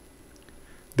says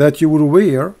that you will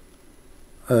wear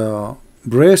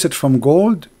bracelet from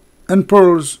gold and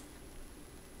pearls.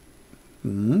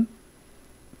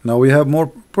 Now we have more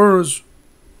pearls.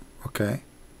 Okay.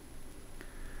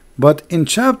 But in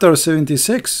chapter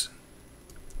 76,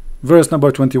 verse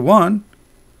number 21,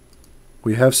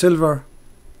 we have silver.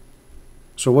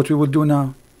 So what we will do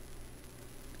now?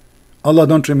 Allah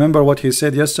don't remember what he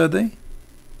said yesterday?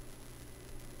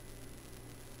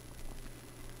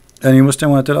 Any Muslim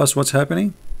want to tell us what's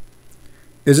happening?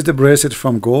 Is it a bracelet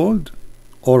from gold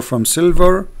or from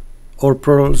silver or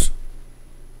pearls?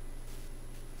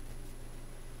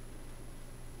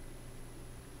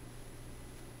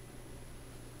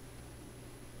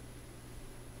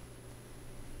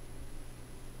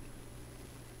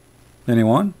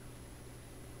 Anyone?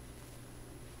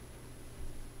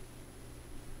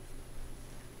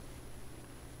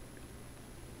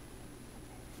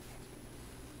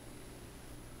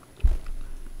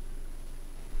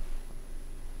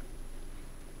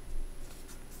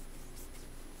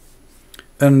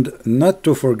 And not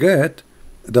to forget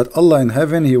that Allah in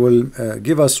heaven, he will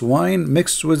give us wine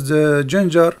mixed with the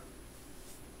ginger.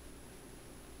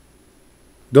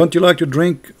 Don't you like to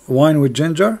drink wine with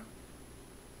ginger?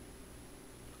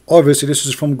 Obviously this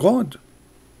is from God.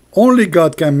 Only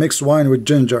God can mix wine with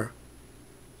ginger.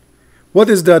 What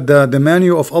is that? The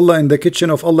menu of Allah in the kitchen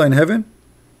of Allah in heaven?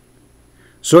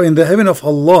 So in the heaven of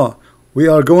Allah, we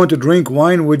are going to drink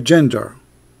wine with ginger.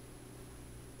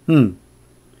 And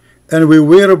we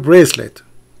wear a bracelet.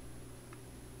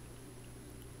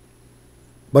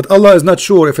 But Allah is not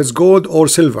sure if it's gold or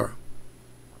silver.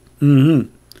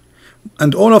 And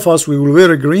all of us, we will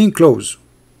wear a green clothes.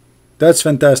 That's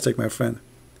fantastic, my friend.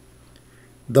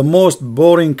 The most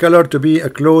boring color to be a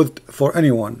cloth for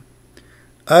anyone.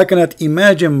 I cannot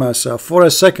imagine myself for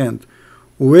a second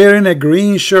wearing a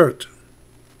green shirt.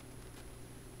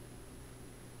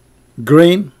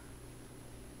 Green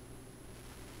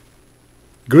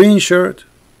shirt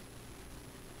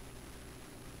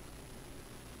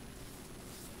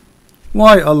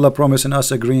Why Allah promising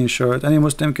us a green shirt? Any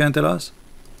Muslim can tell us?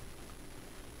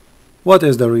 What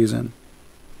is the reason?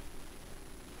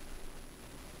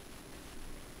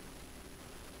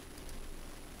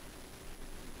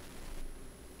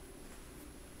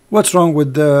 What's wrong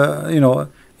with the,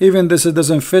 even this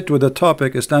doesn't fit with the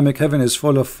topic. Islamic heaven is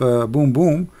full of boom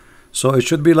boom, so it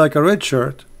should be like a red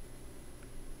shirt.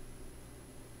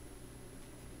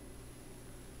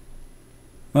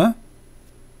 Huh?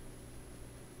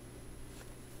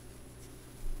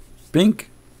 Pink?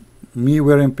 Me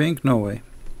wearing pink? No way.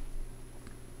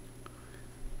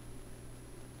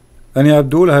 And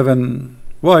Abdul heaven,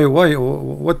 why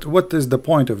what is the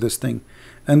point of this thing?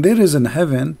 And there is in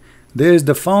heaven, there is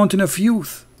the fountain of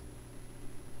youth.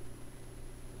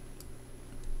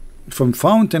 From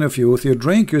fountain of youth, you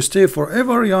drink, you stay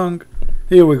forever young.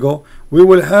 Here we go. We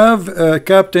will have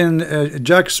Captain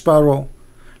Jack Sparrow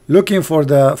looking for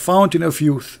the fountain of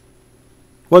youth.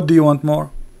 What do you want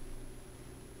more?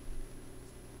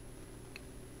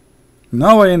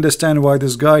 Now I understand why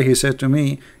this guy, he said to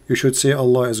me, you should say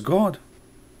Allah is God.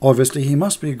 Obviously he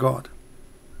must be God.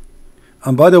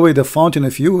 And by the way, the fountain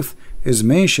of youth is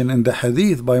mentioned in the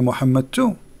hadith by Muhammad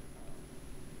too.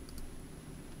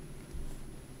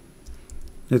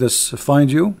 Let us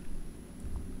find you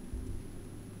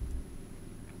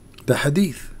the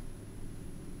hadith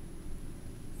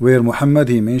where Muhammad,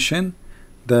 he mentioned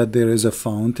that there is a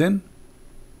fountain.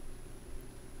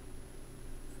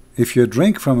 If you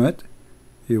drink from it,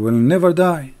 you will never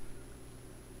die.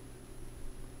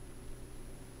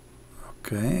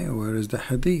 Okay, where is the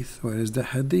hadith? Where is the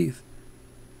hadith?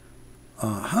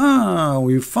 Aha,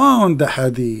 we found the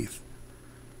hadith.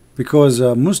 Because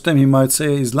a Muslim, he might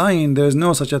say, is lying. There is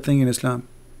no such a thing in Islam.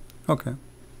 Okay.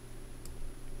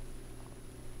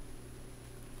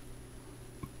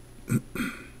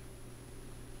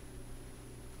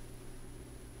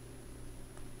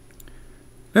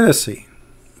 Let us see.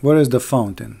 Where is the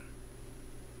fountain?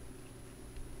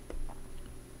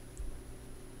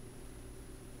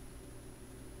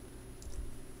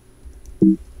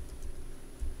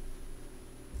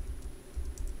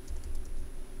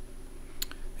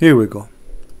 Here we go.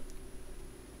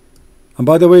 And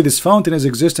by the way, this fountain is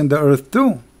exist in the earth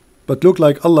too. But look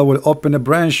like Allah will open a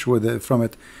branch with it, from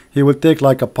it. He will take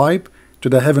like a pipe to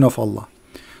the heaven of Allah.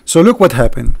 So look what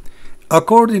happened.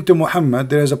 According to Muhammad,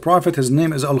 there is a prophet, his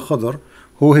name is Al-Khadr,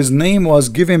 who his name was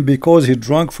given because he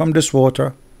drank from this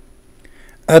water.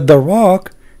 At the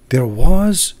rock, there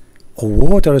was a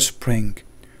water spring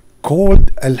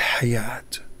called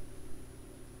Al-Hayat.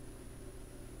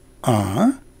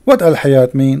 What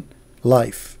Al-Hayat mean?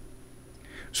 Life.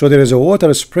 So there is a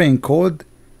water spring called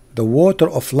the water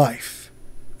of life.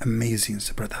 Amazing,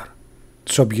 brother.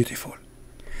 So beautiful.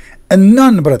 And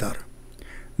none, brother,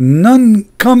 none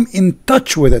come in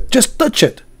touch with it. Just touch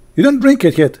it. You don't drink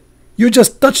it yet. You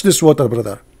just touch this water,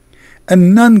 brother.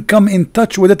 And none come in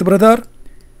touch with it, brother,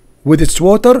 with its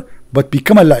water, but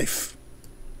become alive.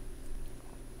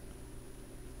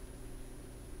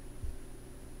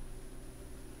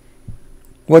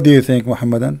 What do you think,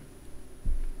 Muhammadan?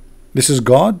 This is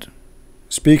God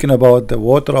speaking about the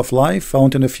water of life,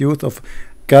 fountain of youth of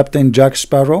Captain Jack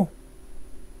Sparrow.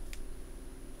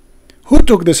 Who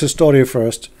took this story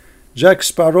first? Jack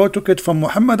Sparrow took it from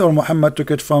Muhammad, or Muhammad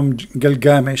took it from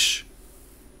Gilgamesh?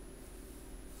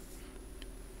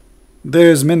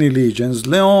 There's many legends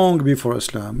long before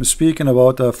Islam speaking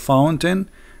about a fountain.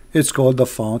 It's called the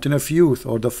fountain of youth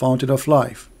or the fountain of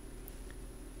life.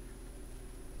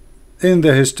 In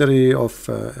the history of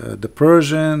the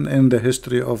Persian, in the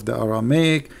history of the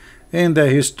Aramaic, in the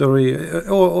history,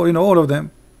 all of them.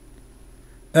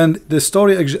 And the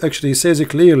story actually says it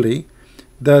clearly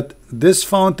that this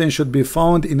fountain should be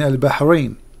found in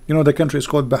Al-Bahrain. You know the country is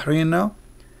called Bahrain now?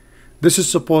 This is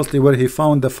supposedly where he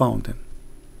found the fountain.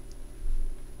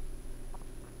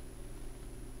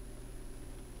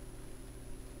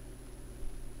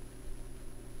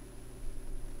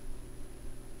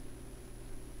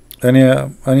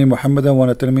 Any Muhammadan want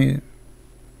to tell me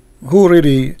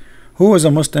who is a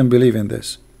Muslim believe in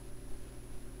this?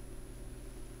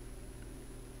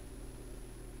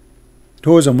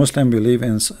 Who is a Muslim believe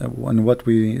in what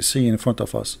we see in front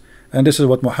of us? And this is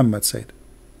what Muhammad said.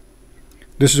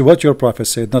 This is what your prophet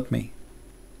said, not me.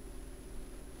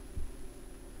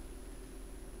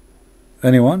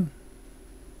 Anyone?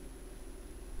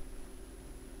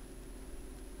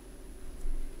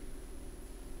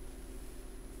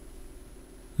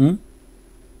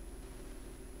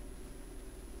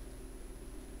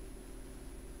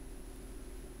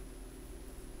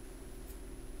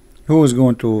 Who is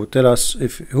going to tell us?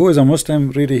 If who is a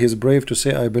Muslim really is brave to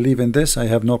say I believe in this, I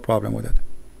have no problem with it.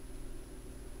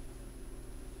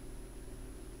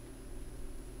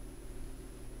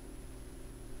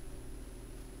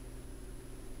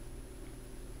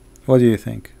 What do you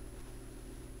think?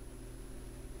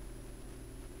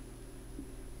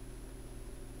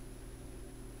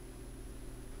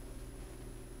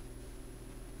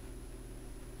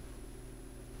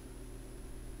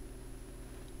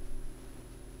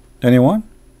 Anyone?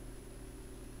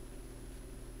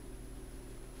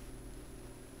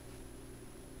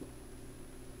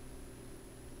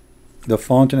 The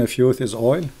fountain of youth is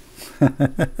oil.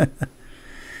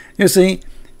 You see,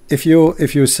 if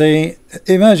you say,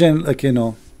 imagine, like, you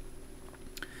know,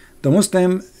 the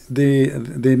Muslim,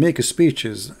 they make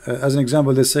speeches. As an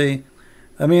example, they say,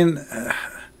 I mean,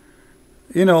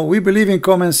 you know, we believe in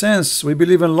common sense, we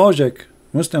believe in logic.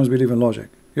 Muslims believe in logic.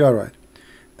 You are right.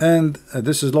 And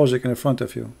this is logic in front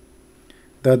of you,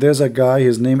 that there's a guy,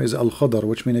 his name is Al-Khudr,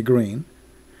 which means a green,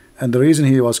 and the reason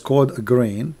he was called a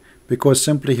green, because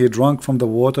simply he drank from the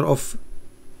water of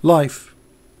life.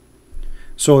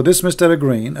 So this Mr.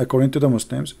 Green, according to the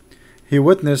Muslims, he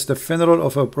witnessed the funeral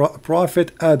of a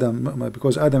prophet Adam,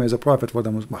 because Adam is a prophet for the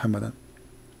Muhammadan,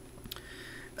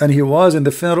 and he was in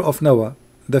the funeral of Noah,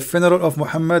 the funeral of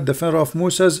Muhammad, the funeral of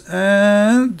Moses,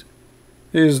 and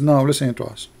he is now listening to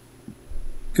us.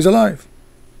 He's alive.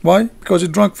 Why? Because he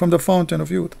drank from the fountain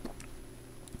of youth.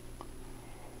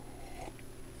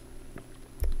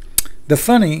 The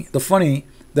funny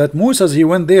that Moses, he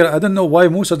went there. I don't know why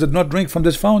Moses did not drink from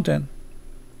this fountain.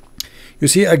 You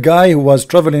see, a guy who was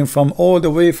traveling from all the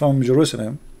way from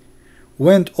Jerusalem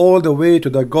went all the way to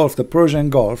the Gulf, the Persian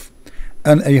Gulf,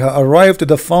 and he arrived to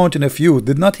the fountain of youth.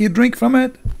 Did not he drink from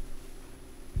it?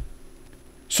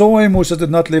 So why Moses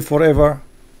did not live forever?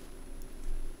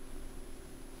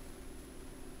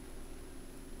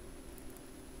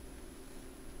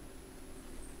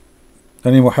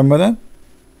 Any Muhammadan?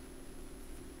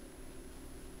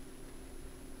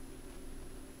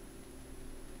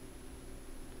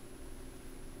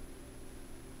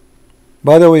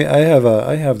 By the way, I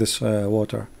have this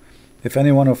water. If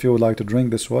any one of you would like to drink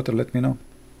this water, let me know.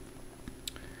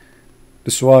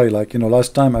 This is why, like, you know,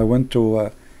 last time I went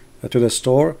to the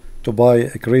store to buy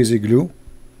a crazy glue.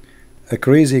 A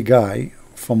crazy guy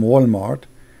from Walmart,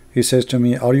 he says to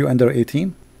me, "Are you under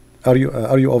 18? Are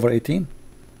you over 18?"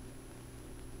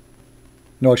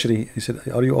 No, actually, he said,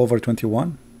 "Are you over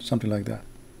 21?" Something like that.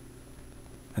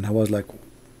 And I was like,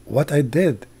 what I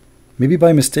did? Maybe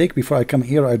by mistake, before I come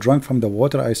here, I drank from the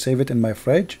water, I save it in my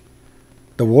fridge?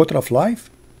 The water of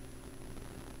life?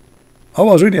 I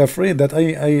was really afraid that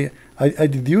I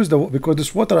did use because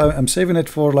this water, I'm saving it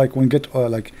for like when get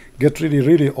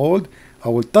really old. I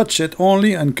will touch it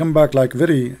only and come back like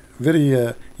very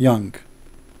young.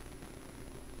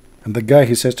 And the guy,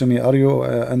 he says to me, "Are you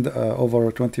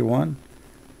over 21?"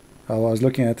 I was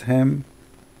looking at him.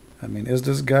 I mean, is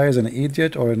this guy an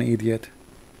idiot or an idiot?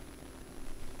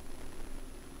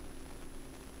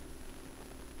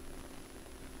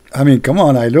 I mean, come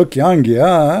on, I look young,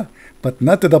 yeah, but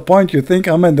not to the point you think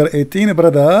I'm under 18,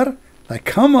 brother. Like,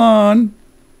 come on.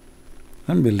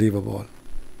 Unbelievable.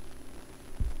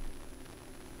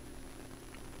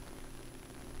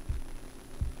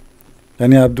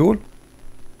 Any Abdul?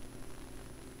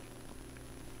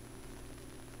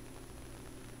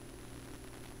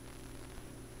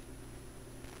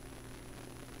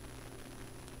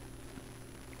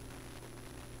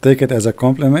 Take it as a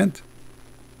compliment.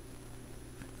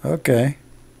 Okay,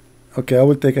 I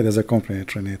will take it as a compliment,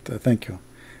 Renate. Thank you.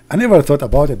 I never thought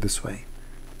about it this way.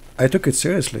 I took it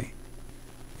seriously.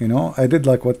 You know, I did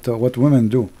like what women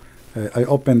do. I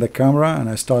open the camera and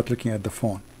I start looking at the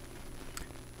phone.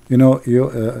 You know,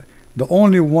 the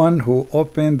only one who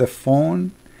open the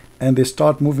phone and they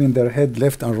start moving their head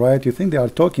left and right, you think they are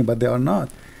talking, but they are not.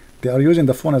 They are using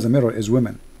the phone as a mirror, is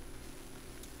women.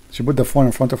 She put the phone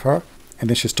in front of her, and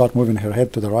then she start moving her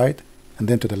head to the right and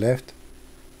then to the left,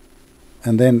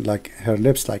 and then like her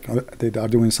lips, like they are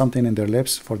doing something in their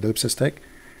lips for the lipstick.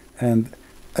 And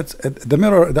the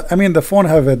mirror, I mean, the phone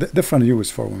have a different use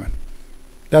for women,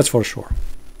 that's for sure.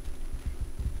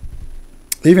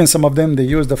 Even some of them, they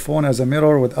use the phone as a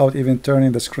mirror without even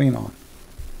turning the screen on.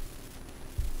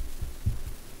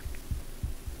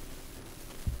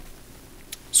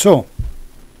 So,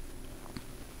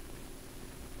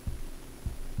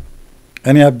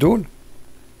 any Abdul?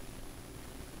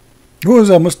 Who is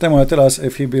a Muslim who tell us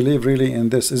if he believe really in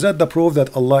this? Is that the proof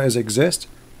that Allah is exist?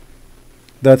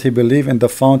 That he believe in the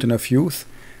fountain of youth,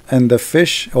 and the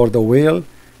fish or the whale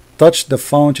touched the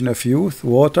fountain of youth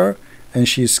water, and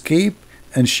she escaped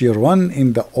and she run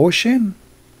in the ocean?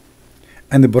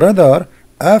 And the brother,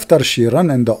 after she run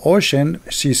in the ocean,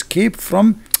 she escaped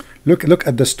from, look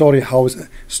at the story. How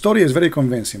story is very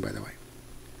convincing, by the way.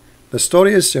 The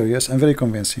story is serious and very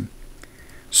convincing.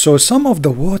 So some of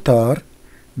the water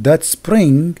that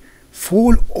spring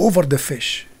fall over the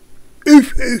fish.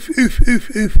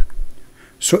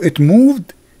 So it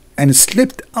moved and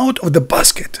slipped out of the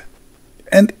basket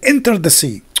and entered the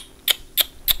sea.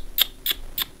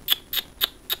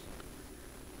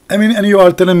 I mean, and you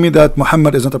are telling me that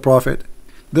Muhammad is not a prophet?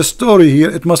 The story here,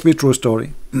 it must be a true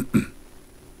story.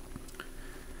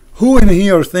 Who in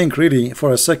here think really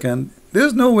for a second,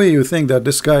 there's no way you think that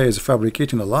this guy is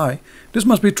fabricating a lie. This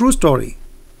must be a true story.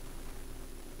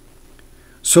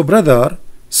 So brother,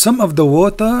 some of the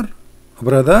water,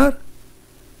 brother,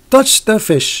 touched the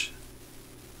fish.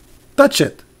 Touch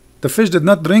it. The fish did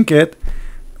not drink it,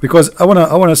 because I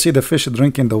wanna see the fish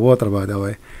drinking the water, by the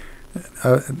way.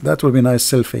 That will be a nice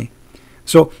selfie.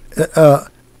 So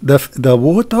the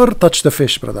water touched the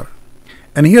fish, brother.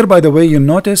 And here, by the way, you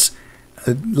notice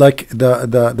like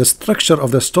the structure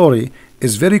of the story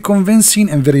is very convincing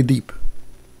and very deep.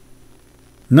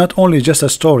 Not only just a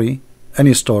story,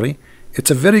 any story,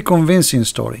 it's a very convincing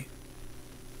story.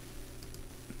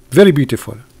 Very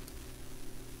beautiful.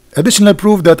 Additional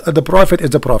proof that the prophet is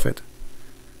the prophet.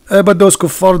 But those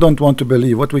kuffar don't want to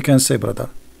believe. What we can say, brother?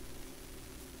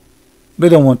 They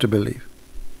don't want to believe.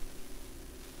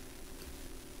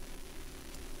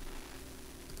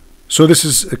 So this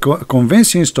is a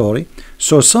convincing story.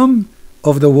 So some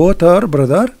of the water,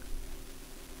 brother,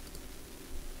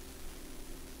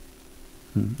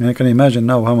 I can imagine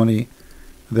now how many,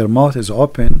 their mouth is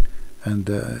open, and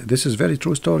this is very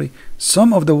true story.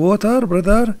 Some of the water,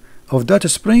 brother, of that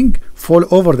spring fall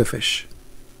over the fish.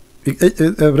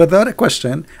 Brother, a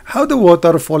question: how the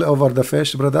water fall over the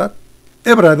fish, brother?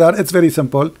 Brother, it's very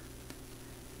simple.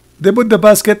 They put the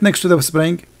basket next to the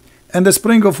spring, and the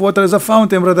spring of water is a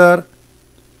fountain, brother.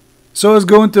 So it's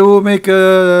going to make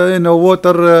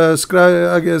water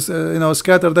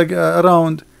scattered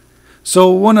around.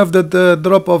 So one of the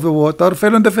drop of the water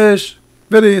fell on the fish.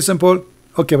 Very simple.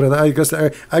 Okay, brother, I guess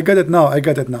I got it now. I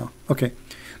got it now. Okay,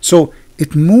 so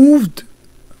it moved.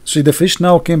 See, the fish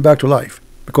now came back to life,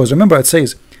 because remember it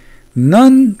says,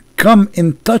 none come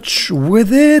in touch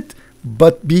with it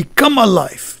but become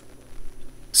alive.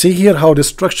 See here how the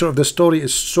structure of the story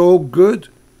is so good.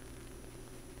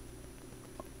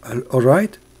 All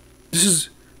right, this is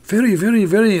very, very,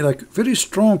 very, like, very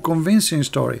strong, convincing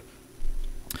story.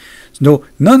 No,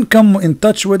 none come in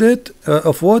touch with it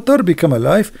of water become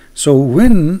alive. So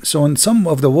when some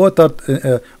of the water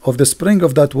of the spring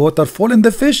of that water fall in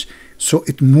the fish, so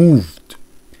it moved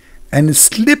and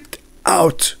slipped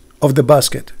out of the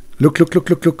basket. Look, look, look,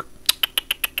 look, look.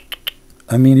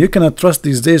 I mean, you cannot trust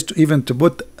these days to even to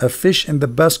put a fish in the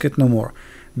basket no more.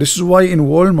 This is why in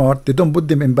Walmart they don't put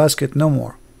them in basket no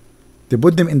more. They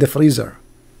put them in the freezer.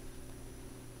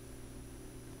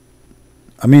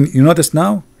 I mean, you notice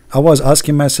now? I was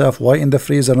asking myself, why in the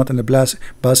freezer, not in the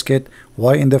basket?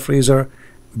 Why in the freezer?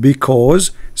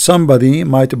 Because somebody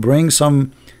might bring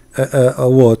some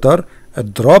water,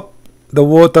 drop the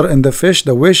water in the fish,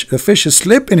 the fish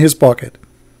slip in his pocket.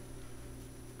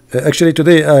 Actually,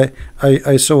 today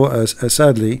I saw,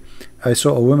 sadly, I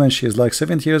saw a woman. She is like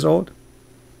 70 years old.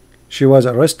 She was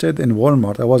arrested in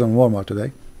Walmart. I was in Walmart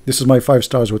today. This is my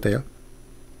 5-star hotel.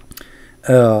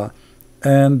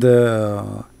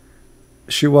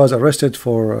 She was arrested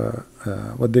for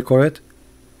what they call it,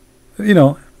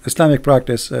 Islamic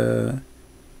practice,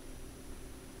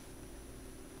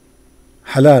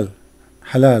 halal,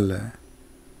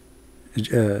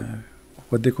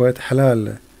 what they call it,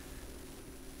 halal.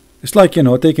 It's like,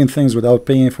 taking things without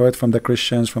paying for it from the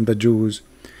Christians, from the Jews.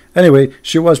 Anyway,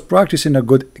 she was practicing a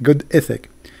good ethic.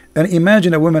 And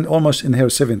imagine a woman almost in her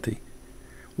 70.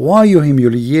 Why you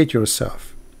humiliate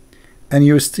yourself and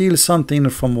you steal something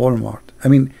from Walmart? I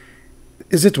mean,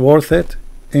 is it worth it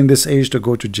in this age to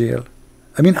go to jail?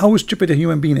 I mean, how stupid a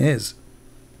human being is.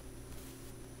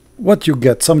 What you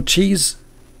get? Some cheese?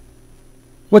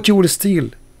 What you will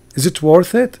steal? Is it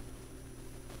worth it?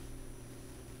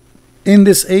 In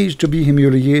this age to be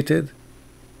humiliated?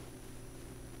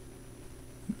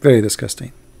 Very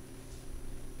disgusting.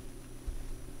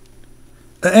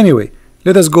 Anyway,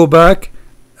 let us go back.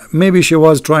 Maybe she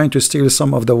was trying to steal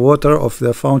some of the water of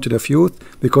the fountain of youth,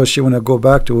 because she want to go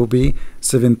back to be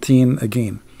 17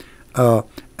 again,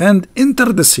 and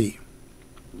enter the sea.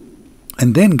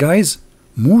 And then, guys,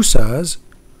 Moses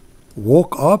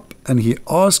woke up and he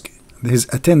asked his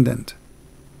attendant,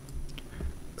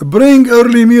 bring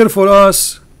early meal for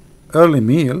us. Early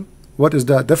meal? What is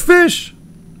that? The fish.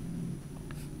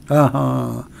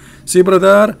 See,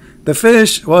 brother, the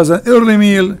fish was an early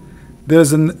meal.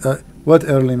 There's an what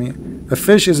early meal? A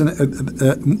fish is an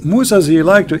Moses, he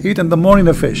liked to eat in the morning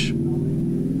a fish.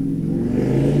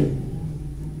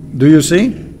 Do you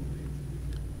see?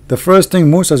 The first thing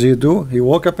Musa he do, he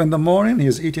woke up in the morning,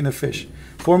 he's eating a fish.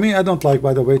 For me, I don't like,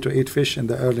 by the way, to eat fish in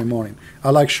the early morning.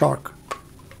 I like shark.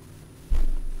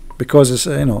 Because it's,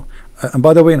 you know, and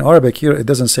by the way, in Arabic here, it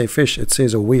doesn't say fish, it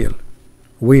says a whale.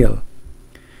 Whale.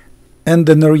 And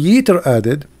the narrator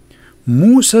added,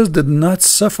 Musa did not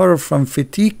suffer from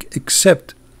fatigue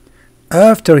except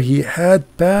after he had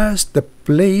passed the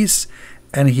place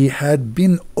and he had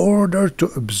been ordered to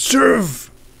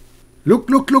observe. Look,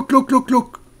 look, look, look, look,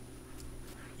 look.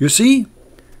 You see,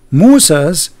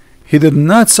 Moses, he did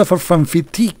not suffer from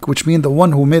fatigue, which means the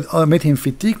one who made him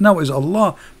fatigue now is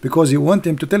Allah, because he want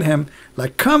him to tell him,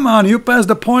 like, come on, you passed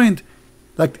the point.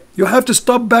 Like, you have to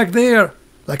stop back there.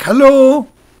 Like, hello.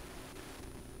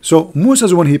 So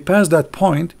Moses, when he passed that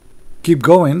point, keep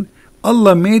going,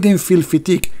 Allah made him feel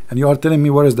fatigue. And you are telling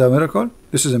me, where is the miracle?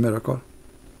 This is a miracle.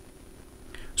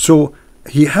 So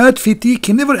he had fatigue.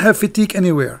 He never had fatigue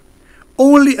anywhere.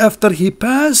 Only after he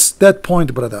passed that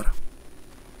point, brother.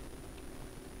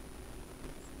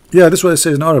 Yeah, this is what it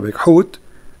says in Arabic. Hoot.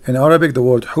 In Arabic, the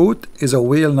word hoot is a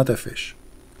whale, not a fish.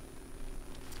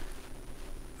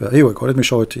 Here we go. Let me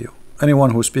show it to you.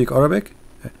 Anyone who speaks Arabic,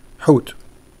 hoot.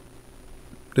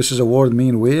 This is a word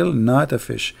mean whale, not a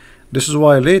fish. This is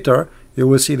why later you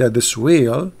will see that this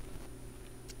whale,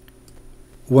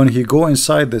 when he go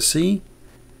inside the sea,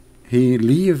 he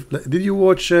leave. Did you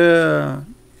watch?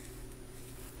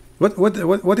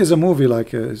 What is a movie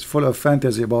like? It's full of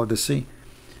fantasy about the sea.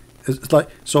 It's like,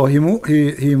 so he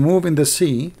move in the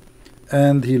sea,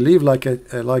 and he leave like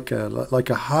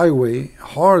a highway,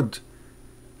 hard,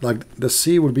 like the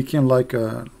sea will become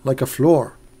like a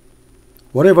floor,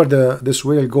 wherever this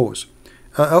whale goes.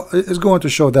 It's going to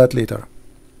show that later.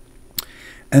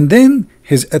 And then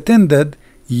his attendant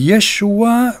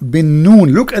Yeshua bin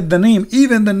Nun. Look at the name,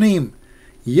 even the name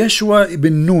Yeshua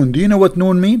bin Nun. Do you know what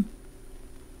Nun mean?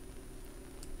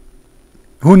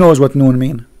 Who knows what Nun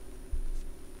mean?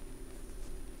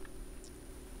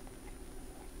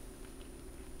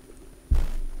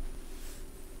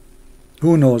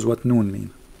 Who knows what Nun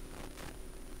mean?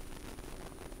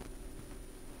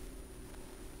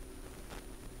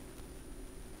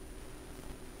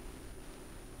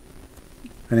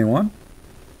 Anyone?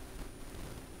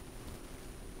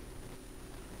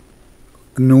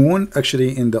 Noon,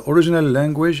 actually, in the original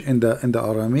language, in the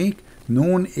Aramaic,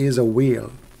 noon is a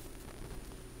whale.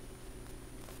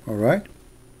 All right.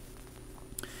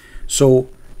 So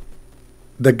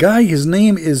the guy, his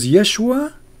name is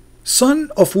Yeshua,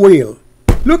 son of whale.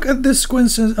 Look at this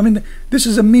coincidence. I mean, this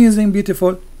is amazing,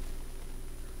 beautiful.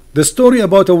 The story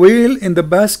about a whale in the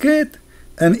basket,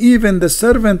 and even the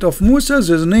servant of Moses,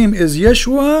 his name is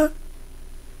Yeshua,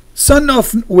 son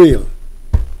of whale.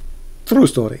 True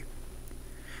story.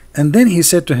 And then he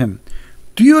said to him,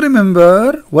 do you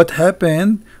remember what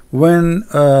happened when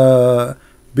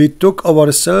we took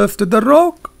ourselves to the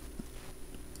rock?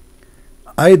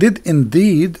 I did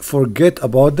indeed forget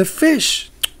about the fish.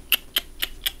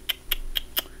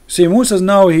 See, Moses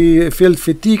now he felt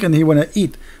fatigue and he want to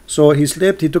eat. So he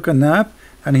slept, he took a nap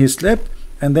and he slept,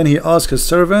 and then he asked his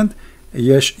servant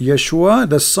Yeshua,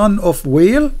 the son of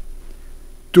whale,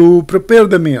 to prepare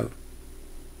the meal.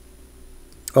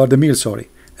 Or the meal, sorry.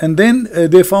 And then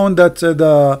they found that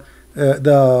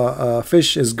the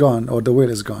fish is gone, or the whale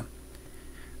is gone.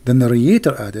 The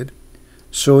narrator added,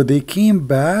 so they came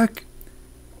back,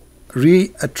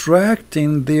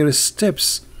 retracting their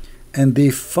steps, and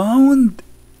they found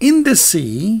in the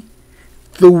sea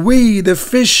the way the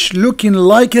fish looking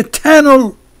like a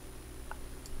tunnel.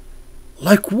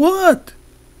 Like what?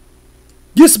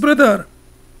 Yes, brother.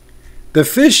 The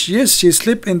fish, yes, she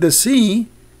slept in the sea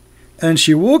and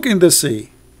she walked in the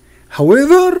sea.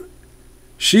 However,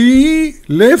 she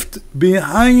left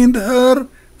behind her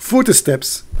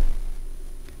footsteps.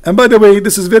 And by the way,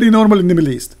 this is very normal in the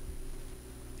Middle East.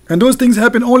 And those things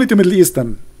happen only to Middle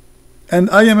Eastern. And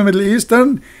I am a Middle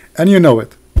Eastern, and you know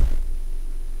it.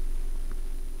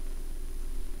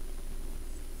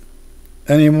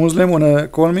 Any Muslim wanna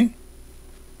call me?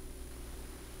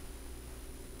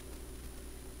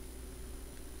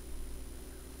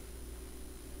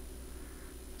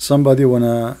 Somebody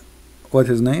wanna, what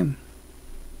his name?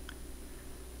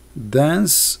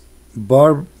 Dance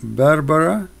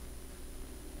Barbara.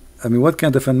 I mean, what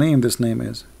kind of a name this name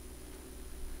is?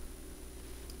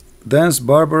 Dance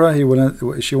Barbara.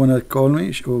 She wanna call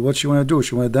me. What she wanna do?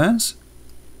 She wanna dance?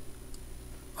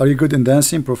 Are you good in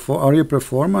dancing? Are you a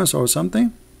performance or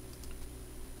something?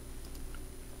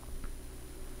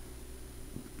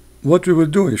 What we will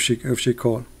do if she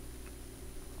call?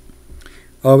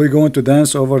 Are we going to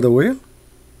dance over the wheel?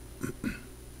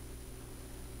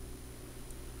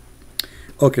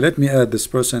 Okay, let me add this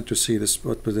person to see this.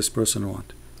 What does this person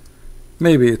want?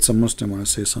 Maybe it's a Muslim when I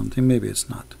say something. Maybe it's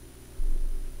not.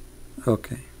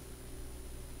 Okay.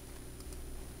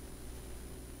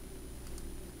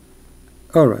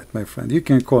 All right, my friend. You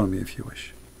can call me if you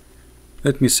wish.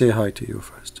 Let me say hi to you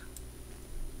first.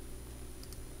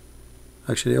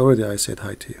 Actually, already I said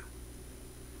hi to you.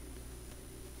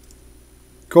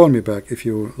 Call me back if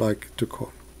you like to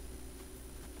call.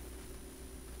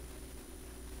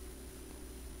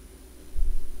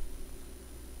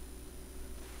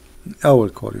 I will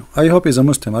call you. I hope he's a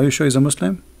Muslim. Are you sure he's a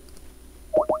Muslim?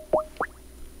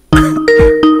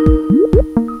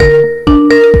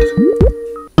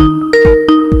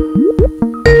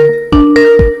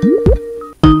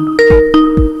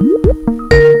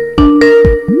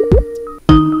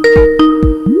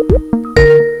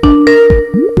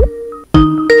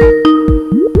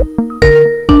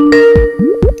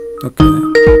 Okay.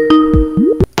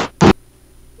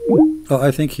 Oh,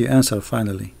 I think he answered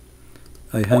finally.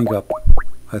 I hang up.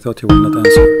 I thought he would not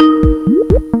answer.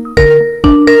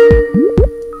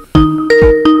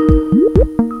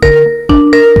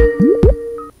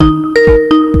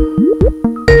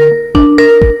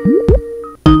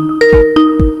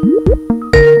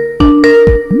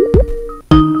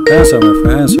 Answer, my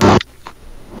friend, answer.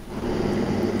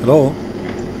 Hello?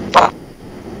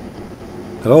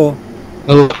 Hello?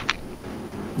 Hello.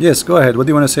 Yes, go ahead. What do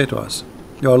you want to say to us?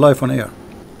 You are live on air.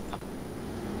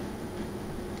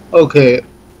 Okay.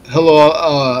 Hello.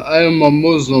 I am a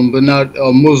Muslim, but not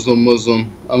a Muslim.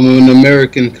 I'm an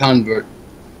American convert.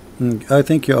 I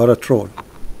think you are a troll.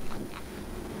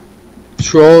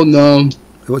 Troll? No.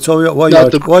 So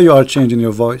why you are changing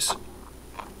your voice?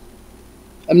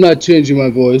 I'm not changing my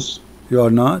voice. You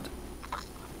are not?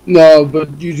 No,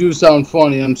 but you do sound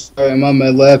funny. I'm sorry. I'm on my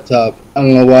laptop. I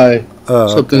don't know why.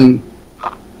 Something. Okay.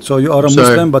 So you are a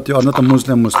Muslim, but you are not a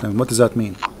Muslim. What does that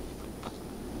mean?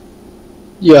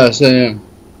 Yes, I am.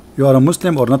 You are a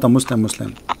Muslim or not a Muslim?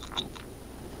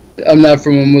 I'm not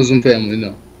from a Muslim family,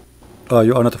 no.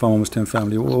 You are not from a Muslim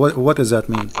family. What does that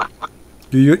mean?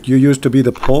 You used to be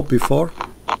the Pope before?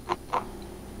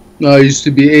 No, I used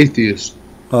to be atheist.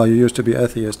 Oh, you used to be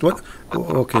atheist. What?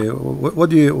 Okay.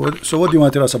 What do you want to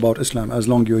tell us about Islam? As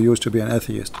long you used to be an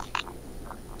atheist.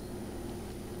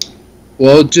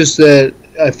 Well, just that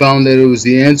I found that it was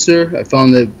the answer. I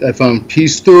found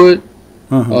peace through it.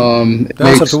 The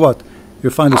answer to what? You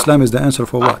find Islam is the answer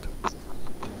for what?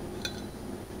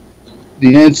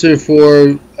 The answer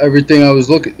for everything I was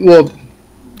looking. Well,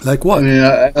 like what? I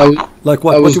mean, like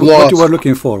what? I was what lost. you were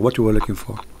looking for? What you were looking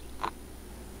for?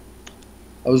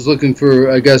 I was looking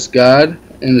for, I guess, God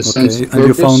in the sense of purpose. And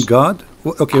you found God?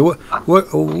 Okay.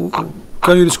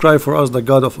 Can you describe for us the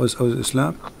God of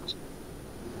Islam?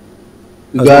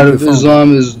 The God of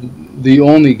Islam is the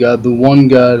only God, the one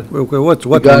God. Okay,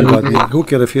 what God mean? Who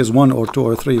cares if he is one or two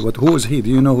or three? But who is he? Do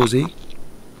you know who's he?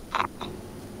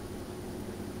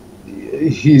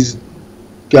 He's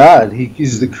God.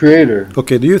 He's the creator.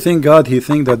 Okay, do you think God, he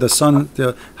think that the sun...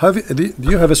 do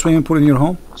you have a swimming pool in your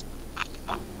home?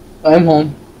 I'm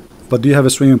home. But do you have a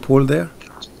swimming pool there?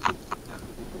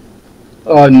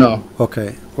 No.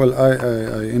 Okay, well,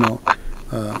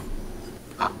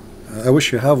 I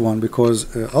wish you have one, because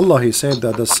Allah, he said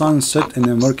that the sun set in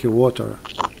the murky water.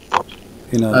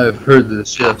 I've heard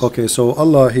this, yes. Okay, so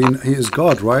Allah, he is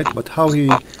God, right? But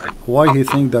why he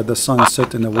think that the sun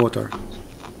set in the water?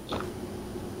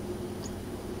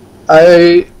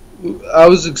 I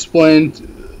was explained.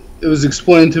 It was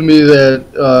explained to me that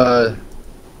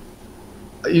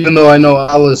even though I know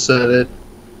Allah said it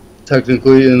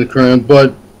technically in the Quran,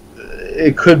 but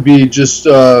it could be just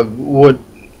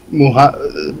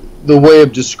the way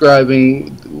of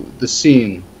describing the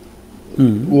scene,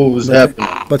 what was happening.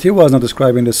 But he was not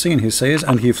describing the scene. He says,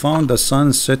 and he found the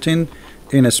sun sitting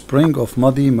in a spring of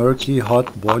muddy, murky,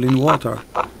 hot, boiling water.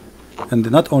 And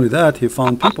not only that, he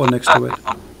found people next to it.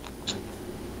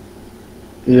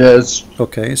 Yes.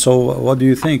 Okay, so what do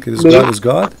you think? God is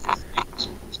God?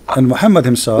 And Muhammad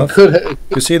himself,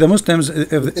 you see, the Muslims,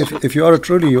 if you are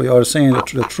truly, you are saying the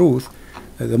truth,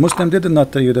 the Muslim did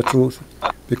not tell you the truth,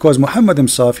 because Muhammad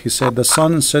himself, he said the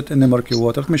sun set in the murky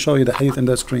water. Let me show you the hadith in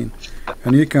the screen,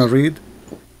 and you can read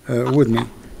with me.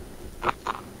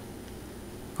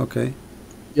 Okay.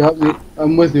 Yeah,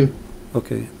 I'm with you.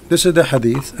 Okay, this is the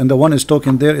hadith, and the one is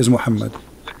talking there is Muhammad.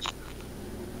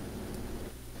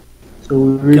 So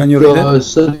we read, can you read it?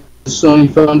 The sun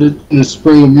found it in a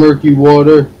spring of murky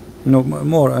water. No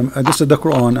more. This is the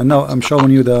Quran, and now I'm showing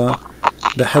you the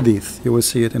hadith. You will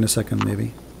see it in a second,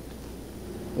 maybe.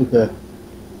 Okay.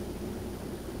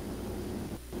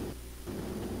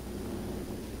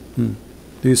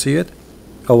 Do you see it?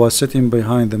 I was sitting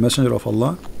behind the messenger of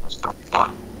Allah.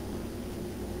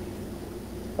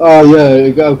 Oh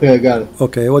yeah, okay, I got it.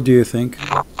 Okay, what do you think?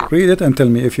 Read it and tell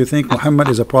me if you think Muhammad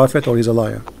is a prophet or he's a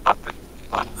liar.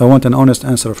 I want an honest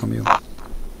answer from you.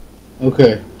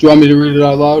 Okay, do you want me to read it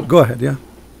out loud? Go ahead, yeah.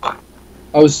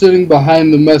 I was sitting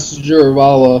behind the messenger of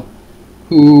Allah,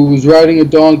 who was riding a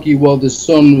donkey while the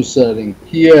sun was setting.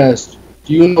 He asked,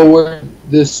 "Do you know where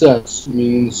this sets?"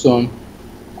 Meaning the sun.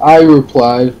 I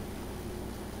replied,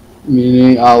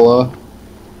 meaning Allah.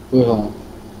 Wait, hold on.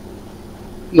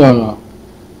 No.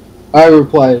 I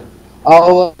replied,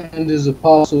 Allah and His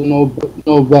apostle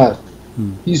know best.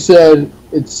 He said,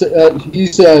 he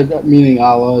said, meaning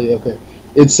Allah. Okay,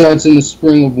 it sets in a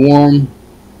spring of warm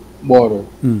water.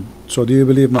 So do you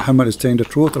believe Muhammad is telling the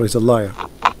truth or is a liar?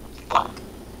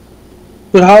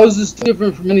 But how is this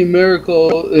different from any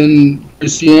miracle in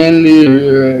Christianity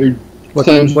or What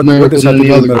claims is miracles in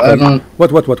happening any with other? I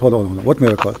miracle? don't. Hold on. What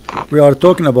miracle? We are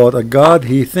talking about a God.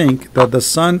 He think that the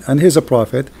sun, and he's a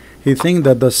prophet. He think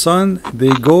that the sun,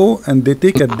 they go and they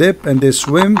take a dip and they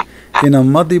swim in a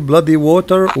muddy, bloody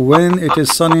water when it is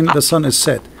sunning. The sun is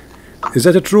set. Is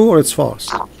that true or it's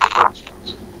false?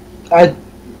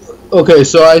 Okay,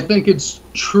 so I think it's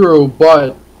true,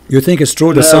 but You think it's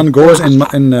true? The sun goes in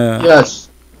yes,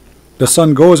 the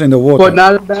sun goes in the water. but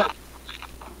not.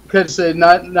 Could say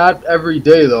not every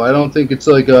day though. I don't think it's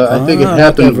like a. I think it Not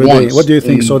happened every day. once. What do you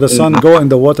think? So the sun go in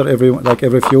the water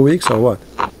every few weeks or what?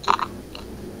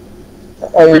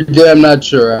 Every day, I'm not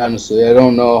sure. Honestly, I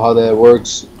don't know how that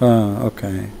works.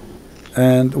 Okay.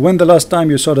 And when the last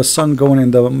time you saw the sun going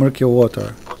in the murky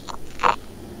water?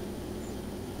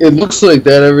 It looks like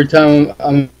that every time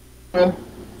I'm.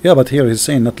 Yeah, but here he's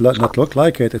saying not look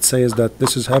like it. It says that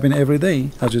this is happening every day,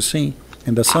 as you see.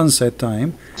 In the sunset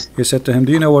time, he said to him,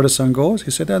 "Do you know where the sun goes?"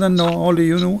 He said, "I don't know. Only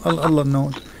you know. Allah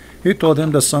knows." He told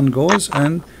him the sun goes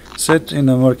and set in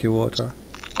the murky water.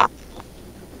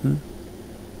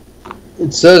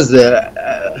 It says that.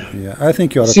 Yeah, I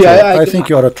think you are a See, troll. I I think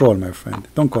you are a troll, my friend.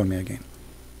 Don't call me again.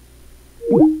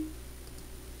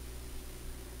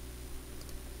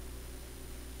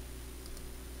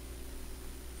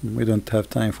 We don't have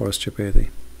time for stupidity.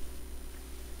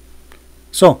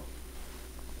 So,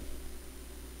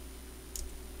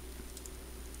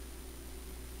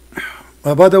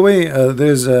 by the way,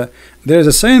 there's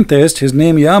a scientist. His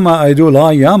name Yama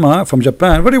Aidulai Yama from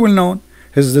Japan, very well known.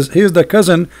 He is the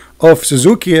cousin of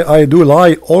Suzuki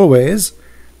Aidulai Always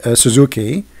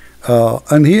Suzuki,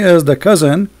 and he is the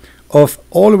cousin of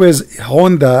Always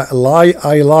Honda Lie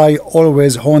I Lie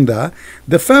Always Honda.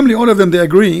 The family, all of them, they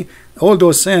agree. All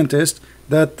those scientists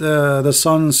that the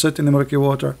sun set in the murky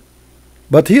water,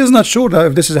 but he is not sure that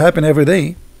if this is happening every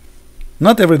day.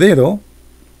 Not every day though.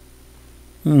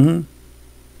 Yeah,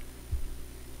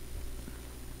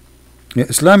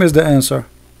 Islam is the answer.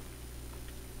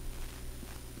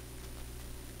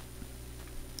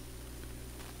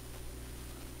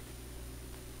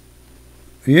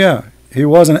 Yeah, he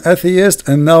was an atheist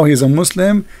and now he's a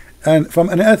Muslim, and from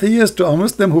an atheist to a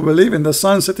Muslim who believe in the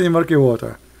sun setting in murky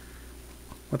water.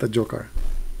 What a joker.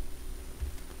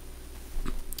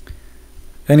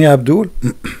 Any Abdul?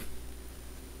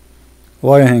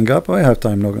 Why hang up? I have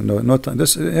time. No time.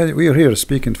 We are here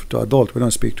speaking to adult. We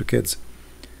don't speak to kids.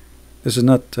 This is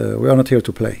not. We are not here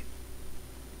to play.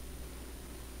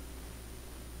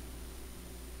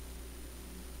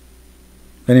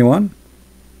 Anyone?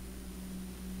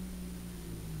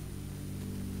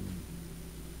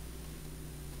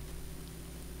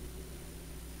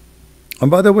 And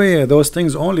by the way, those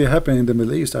things only happen in the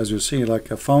Middle East, as you see,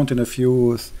 like a fountain of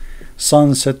youth,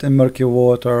 sunset in murky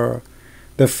water,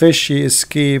 the fish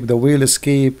escape, the whale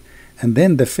escape, and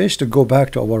then the fish to go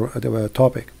back to our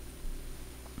topic.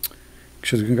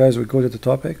 Should you guys go to the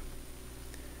topic?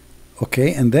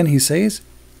 Okay, and then he says,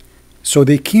 so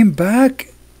they came back,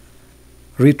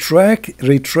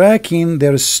 retracking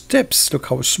their steps. Look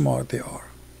how smart they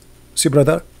are. See,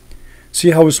 brother?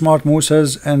 See how smart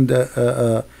Moses and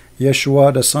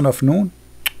Yeshua, the son of Nun,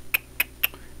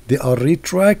 they are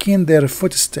retracking their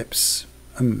footsteps.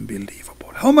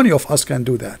 Unbelievable. How many of us can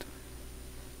do that?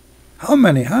 How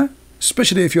many, huh?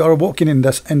 Especially if you are walking in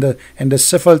the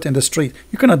asphalt in the street,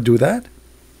 you cannot do that.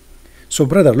 So,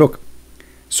 brother, look.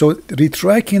 So,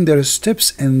 retracking their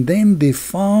steps, and then they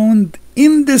found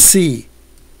in the sea.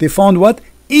 They found what?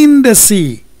 In the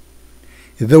sea.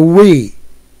 The way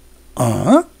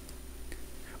of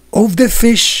the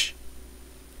fish,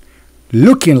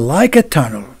 looking like a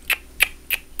tunnel.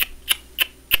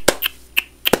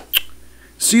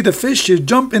 See, the fish, she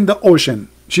jump in the ocean.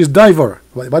 She's diver.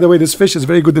 By the way, this fish is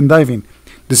very good in diving.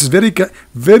 This is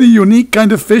very unique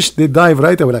kind of fish. They dive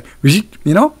right away, like,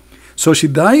 you know. So she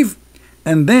dive,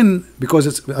 and then because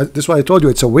it's this is why I told you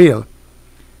it's a whale.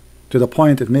 To the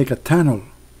point it make a tunnel,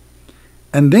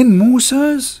 and then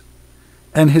Moses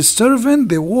and his servant,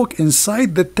 they walk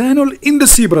inside the tunnel in the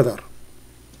sea, brother.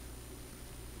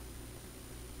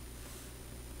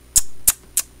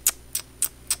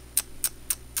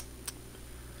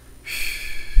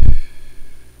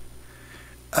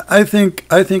 I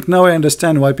think now I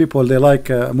understand why people they like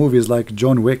movies like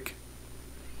John Wick.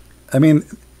 I mean,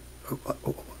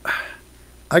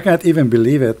 I can't even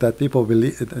believe it that people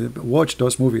watch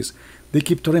those movies. They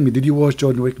keep telling me, "Did you watch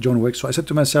John Wick? John Wick?" So I said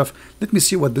to myself, "Let me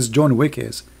see what this John Wick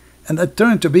is." And it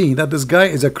turned to be that this guy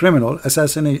is a criminal,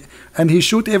 assassin, and he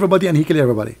shoot everybody and he kill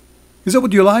everybody. Is that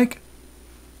what you like?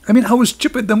 I mean, how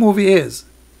stupid the movie is.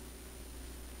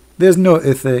 There's no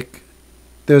ethic.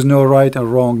 There's no right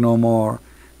and wrong no more.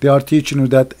 They are teaching you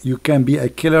that you can be a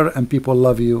killer and people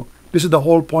love you. This is the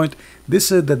whole point.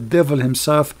 This is the devil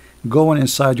himself going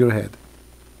inside your head.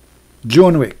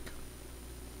 John Wick.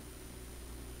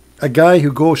 A guy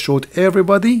who go shoot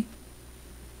everybody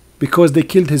because they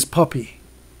killed his puppy.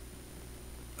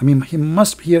 I mean, he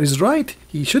must hear is right.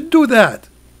 He should do that.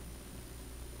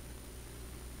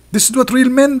 This is what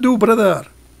real men do, brother.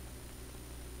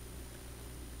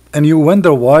 And you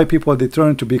wonder why people they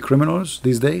turn to be criminals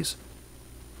these days?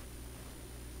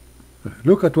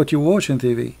 Look at what you watch on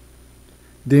TV.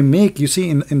 They make, you see,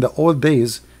 in the old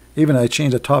days, even I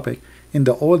changed the topic, in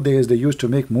the old days they used to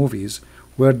make movies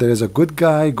where there is a good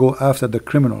guy go after the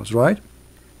criminals, right?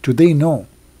 Today, no.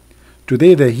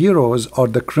 Today the heroes are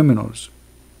the criminals.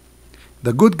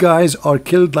 The good guys are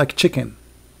killed like chicken.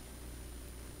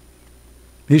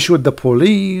 He shoot the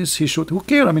police, he shoot, who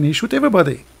care? I mean, he shoot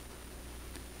everybody.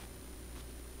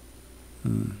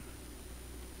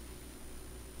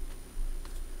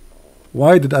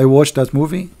 Why did I watch that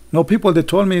movie? No, people they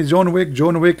told me John Wick,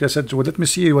 John Wick. I said, well, let me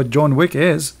see what John Wick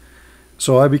is.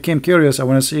 So I became curious. I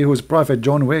want to see who's Prophet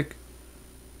John Wick.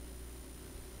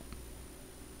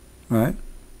 Right?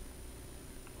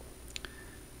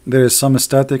 There is some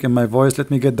static in my voice. Let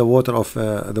me get the water of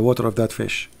that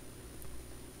fish.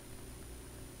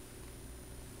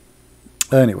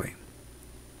 Anyway.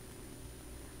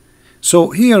 So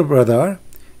here, brother,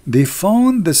 they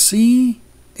found the sea.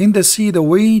 In the sea, the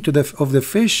way to of the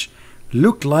fish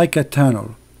looked like a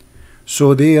tunnel.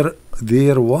 So there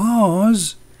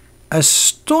was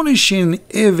astonishing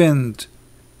event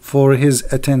for his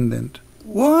attendant.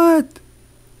 What?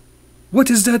 What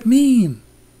does that mean?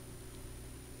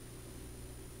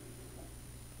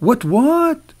 What?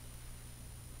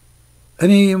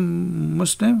 Any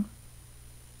Muslim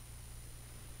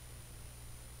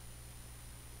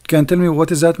can tell me what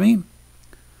does that mean?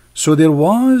 So there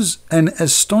was an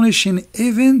astonishing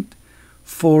event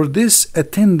for this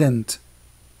attendant.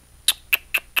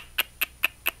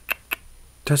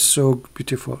 That's so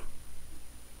beautiful.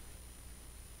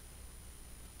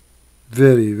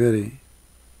 Very, very,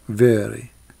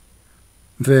 very,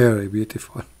 very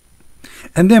beautiful.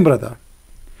 And then, brother,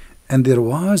 and there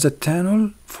was a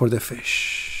tunnel for the fish.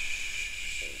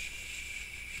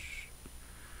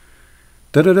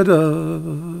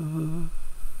 Da-da-da-da.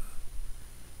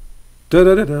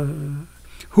 Da-da-da-da.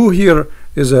 Who here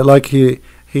is like he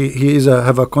is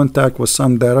have a contact with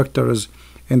some directors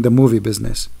in the movie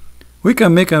business? We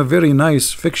can make a very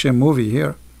nice fiction movie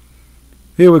here.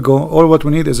 Here we go. All what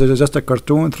we need is just a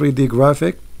cartoon 3D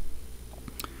graphic.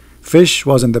 Fish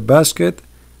was in the basket.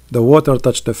 The water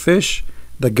touched the fish.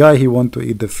 The guy he want to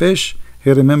eat the fish.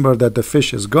 He remembered that the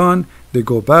fish is gone. They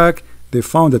go back. They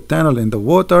found a tunnel in the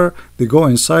water. They go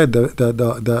inside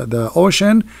the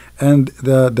ocean, and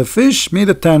the fish made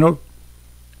a tunnel.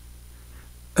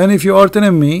 And if you are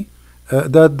telling me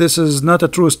that this is not a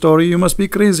true story, you must be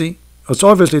crazy. It's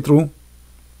obviously true.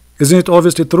 Isn't it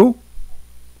obviously true?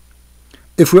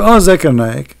 If we ask Zakir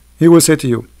Naik, he will say to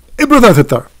you, "Hey brother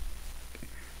Thatar,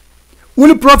 when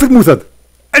the Prophet Musa,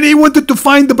 and he wanted to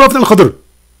find the Prophet Al-Khadr,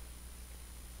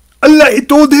 Allah he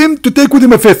told him to take with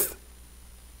him a fifth.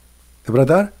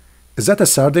 Brother, is that a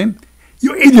sardine?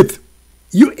 You idiot!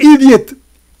 You idiot!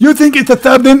 You think it's a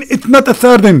sardine? It's not a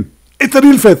sardine. It's a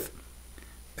real fish.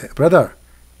 Brother,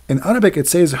 in Arabic it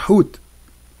says hoot.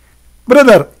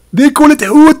 Brother, they call it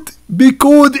hoot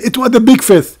because it was a big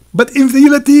fish. But in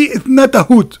reality, it's not a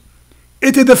hoot.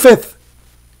 It is a fish.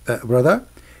 Brother,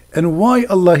 and why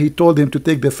Allah he told him to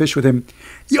take the fish with him?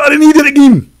 You are an idiot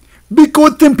again.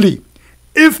 Because simply,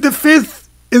 if the fish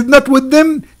is not with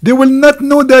them, they will not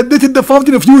know that this is the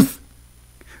fountain of youth.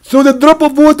 So the drop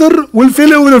of water will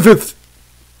fill over the fish.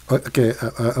 Okay,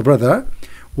 brother,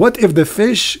 What if the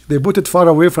fish, they put it far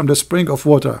away from the spring of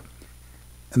water?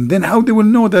 And then how they will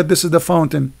know that this is the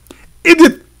fountain?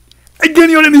 Idiot! Again,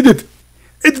 you're an idiot.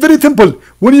 It's very simple.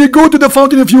 When you go to the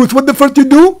fountain of youth, what the first you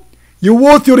do? You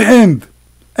wash your hand.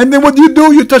 And then what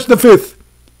do? You touch the fifth.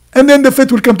 And then the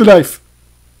fifth will come to life.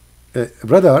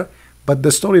 Brother, but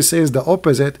the story says the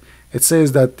opposite. It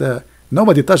says that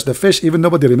nobody touched the fish, even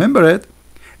nobody remember it.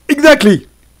 Exactly.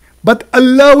 But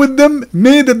Allah with them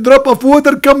made a drop of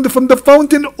water come from the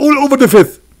fountain all over the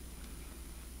fifth.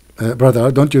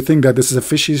 Brother, don't you think that this is a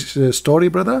fishy story,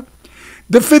 brother?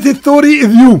 The fifth story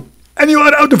is you. And you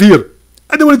are out of here.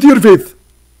 I don't want to hear your faith.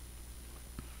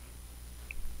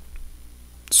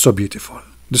 So beautiful.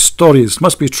 The stories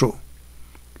must be true.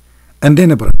 And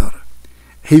then, brother,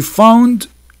 he found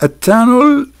a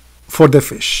tunnel for the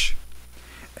fish.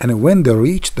 And when they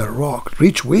reached the rock,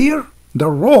 reach where? The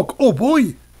rock. Oh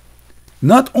boy.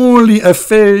 Not only a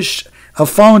fish, a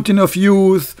fountain of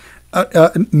youth.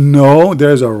 No,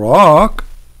 there's a rock.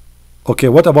 Okay,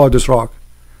 what about this rock?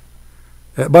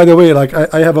 By the way, like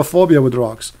I have a phobia with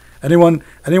rocks. Anyone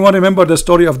remember the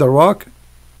story of the rock?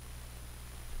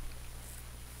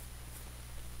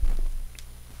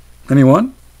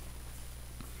 Anyone?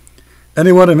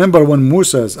 Anyone remember when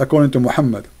Moses, according to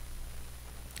Muhammad,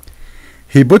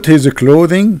 he put his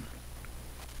clothing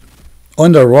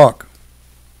on the rock,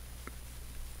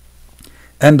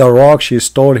 and the rock, she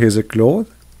stole his clothes?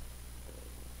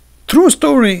 True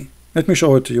story. Let me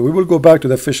show it to you. We will go back to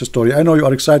the fish story. I know you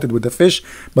are excited with the fish,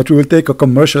 but we will take a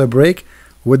commercial break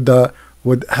with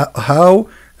how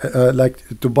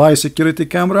like to buy a security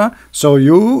camera, so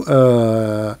you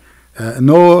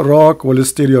no rock will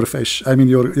steal your fish. I mean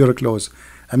your clothes.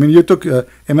 I mean, you took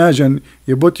imagine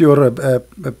you put your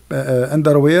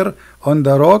underwear on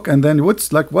the rock, and then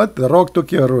what's like what the rock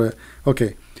took your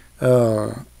okay.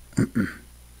 Let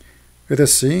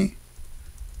us see.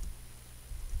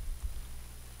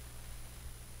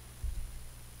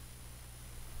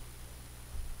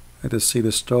 Let us see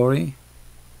the story.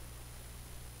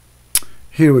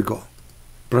 Here we go,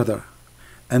 brother.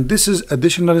 And this is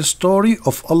additional story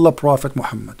of Allah Prophet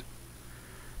Muhammad.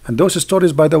 And those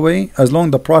stories, by the way, as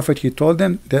long the Prophet he told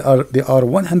them, they are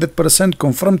 100%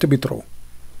 confirmed to be true.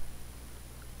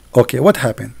 Okay, what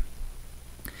happened?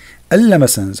 Allah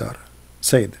Messenger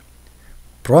said,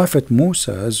 Prophet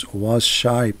Moses was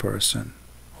shy person.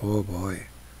 Oh boy.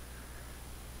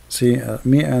 See,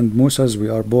 me and Moses,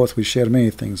 we share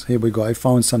many things. Here we go. I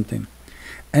found something.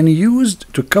 And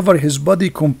used to cover his body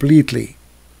completely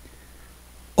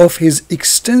of his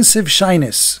extensive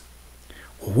shyness.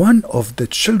 One of the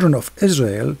children of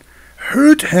Israel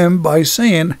hurt him by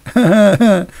saying,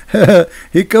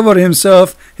 he covered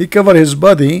himself, he covered his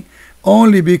body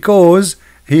only because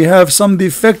he have some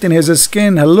defect in his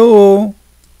skin. Hello?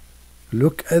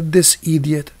 Look at this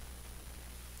idiot.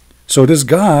 So this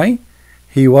guy,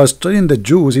 he was telling the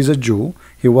Jews, he's a Jew,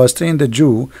 he was telling the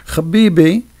Jew,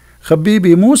 Habibi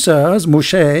Moshe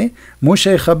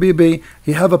Habibi,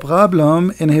 he have a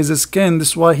problem in his skin,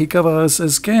 that's why he covers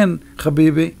his skin,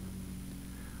 Habibi.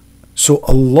 So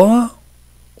Allah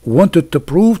wanted to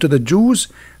prove to the Jews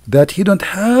that he don't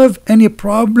have any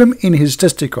problem in his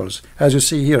testicles. As you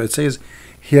see here, it says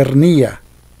hernia.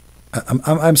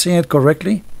 I'm saying it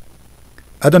correctly?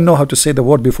 I don't know how to say the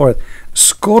word before it.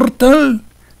 Scrotal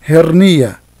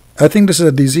hernia. I think this is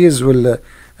a disease will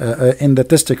in the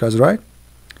testicles, right?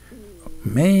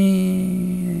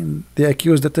 Man, they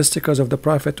accuse the testicles of the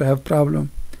Prophet to have problem,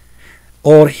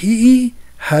 or he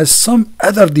has some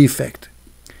other defect.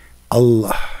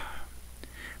 Allah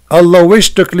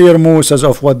wished to clear Moses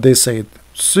of what they said.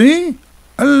 See,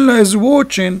 Allah is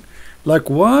watching. Like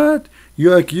what?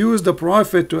 You accuse the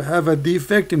Prophet to have a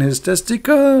defect in his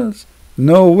testicles?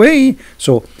 No way.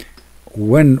 So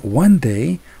when one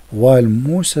day, while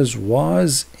Moses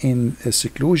was in a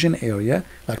seclusion area,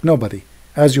 like nobody,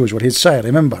 as usual, he's shy,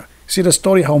 remember. See the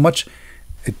story, how much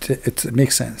it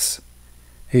makes sense.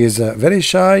 He is very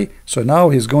shy, so now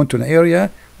he's going to an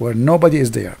area where nobody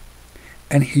is there.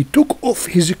 And he took off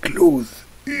his clothes,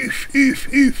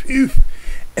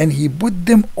 and he put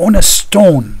them on a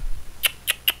stone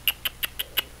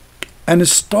and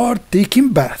start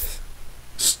taking bath.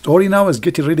 Story now is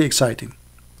getting really exciting.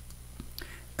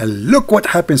 And look what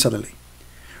happened suddenly.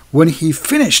 When he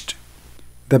finished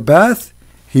the bath,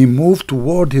 he moved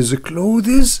toward his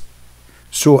clothes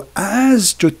so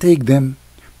as to take them,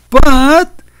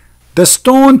 but the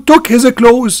stone took his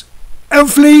clothes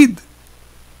and fled.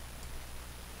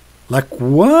 Like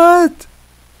what?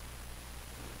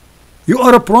 You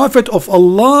are a prophet of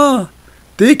Allah,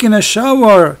 taking a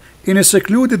shower in a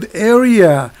secluded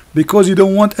area because you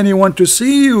don't want anyone to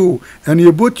see you, and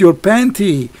you put your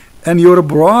panty and your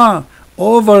bra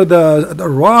over the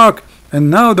rock, and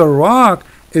now the rock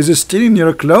is stealing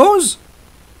your clothes?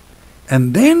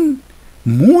 And then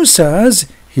Moses,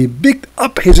 he picked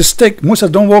up his stick. Moses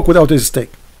don't walk without his stick.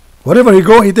 Wherever he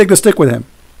go, he take the stick with him.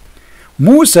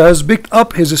 Moses picked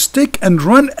up his stick and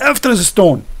ran after the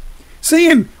stone,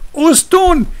 saying, "Oh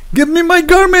stone, give me my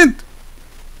garment."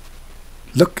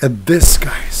 Look at this,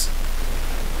 guys.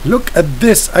 Look at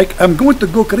this. I'm going to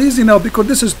go crazy now because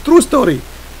this is true story.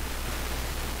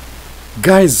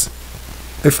 Guys,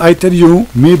 if I tell you,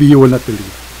 maybe you will not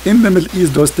believe. In the Middle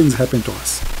East, those things happen to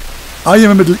us. I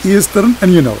am a Middle Eastern,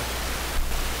 and you know it.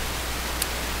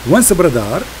 Once,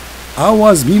 brother, I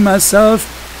was me myself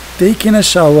taking a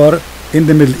shower in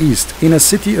the Middle East, in a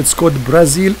city, it's called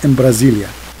Brazil, in Brasilia.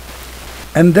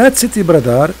 And that city,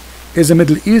 brother, is a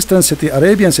Middle Eastern city,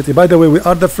 Arabian city. By the way, we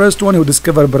are the first one who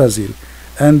discovered Brazil.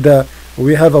 And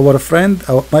we have our friend,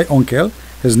 my uncle,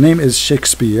 his name is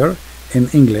Shakespeare in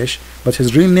English, but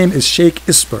his real name is Sheikh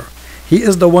Isper. He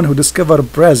is the one who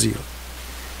discovered Brazil.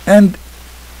 And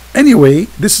anyway,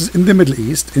 this is in the Middle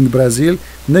East, in Brazil,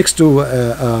 next to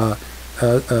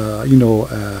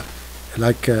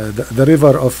the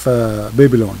river of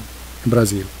Babylon in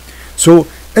Brazil. So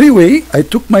anyway, I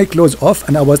took my clothes off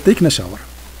and I was taking a shower.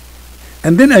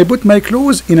 And then I put my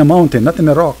clothes in a mountain, not in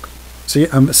a rock. See,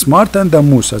 I'm smarter than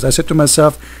Moses. I said to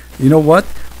myself, you know what?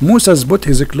 Moses put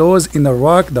his clothes in a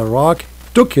rock, the rock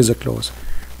took his clothes.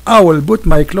 I will put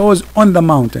my clothes on the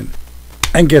mountain.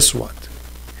 And guess what?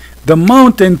 The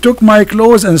mountain took my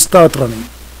clothes and start running.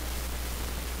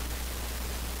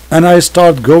 And I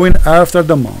start going after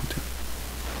the mountain.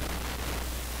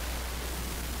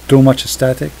 Too much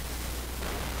static.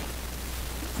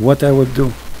 What I would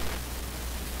do?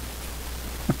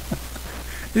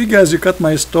 You guys, you got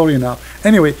my story now.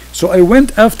 Anyway, so I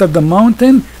went after the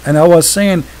mountain and I was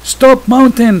saying, "Stop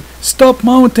mountain, stop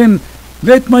mountain,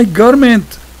 let my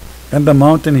garment." And the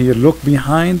mountain, he looked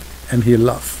behind and he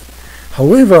laughed.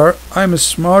 However, I'm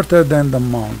smarter than the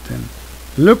mountain.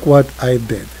 Look what I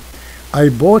did. I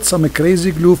bought some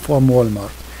crazy glue from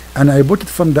Walmart and I put it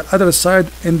from the other side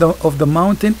of the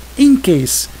mountain in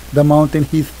case the mountain,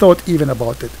 he thought even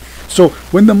about it. So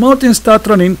when the mountain started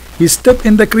running, he stepped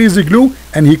in the crazy glue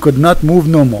and he could not move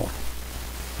no more.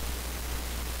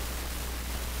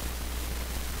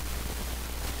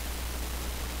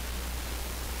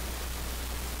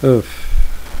 Oof.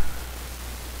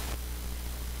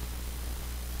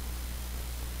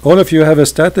 All of you have a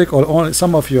static, or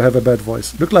some of you have a bad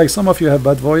voice. Look like some of you have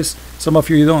bad voice, some of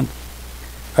you don't.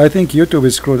 I think YouTube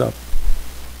is screwed up.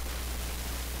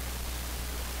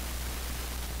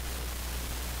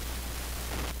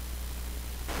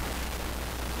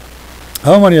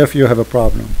 How many of you have a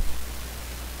problem?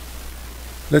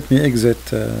 Let me exit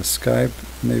Skype.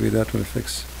 Maybe that will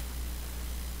fix.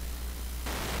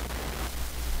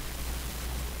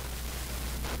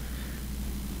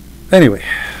 Anyway,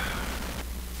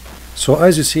 so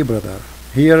as you see, brother,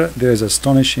 here there is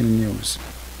astonishing news.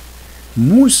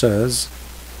 Moses,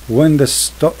 when the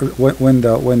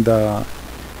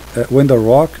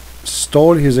rock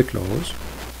stole his clothes,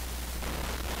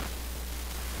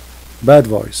 bad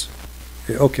voice.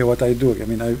 Okay, what I do? I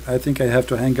mean, I think I have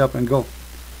to hang up and go.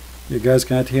 You guys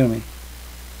cannot hear me.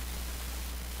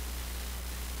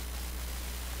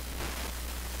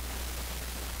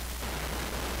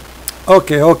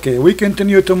 Okay, we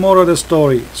continue tomorrow the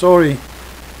story. Sorry,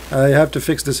 I have to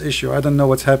fix this issue. I don't know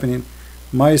what's happening.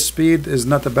 My speed is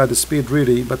not a bad speed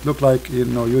really, but look like, you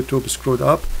know, YouTube screwed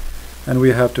up and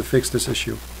we have to fix this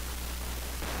issue.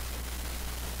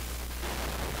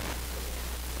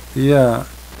 Yeah,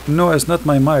 no, it's not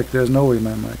my mic. There's no way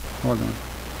my mic. Hold on.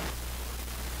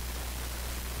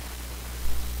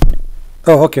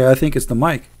 Oh, okay, I think it's the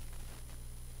mic.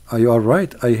 Are you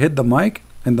alright? I hit the mic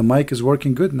and the mic is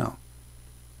working good now.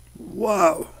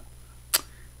 Wow,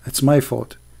 it's my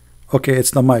fault. Okay,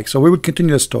 it's the mic. So we will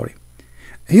continue the story.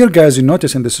 Here, guys, you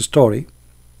notice in this story,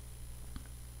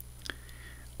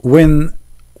 when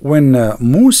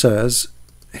Moses,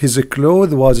 his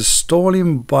clothes was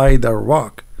stolen by the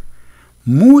rock,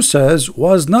 Moses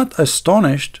was not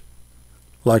astonished,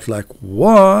 like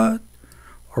what?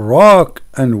 Rock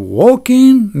and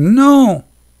walking? No.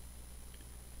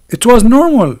 It was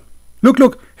normal.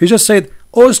 Look, he just said,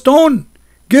 "Oh stone,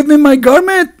 give me my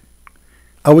garment."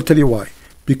 I will tell you why.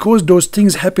 Because those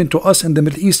things happen to us in the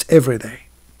Middle East every day.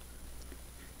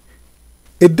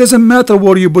 It doesn't matter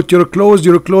where you put your clothes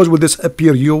will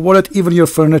disappear, your wallet, even your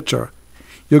furniture.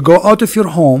 You go out of your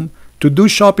home to do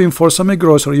shopping for some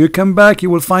grocery, you come back, you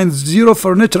will find zero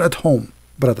furniture at home.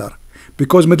 brother,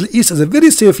 because Middle East is a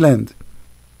very safe land,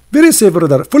 very safe,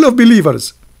 brother, full of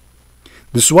believers.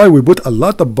 This is why we put a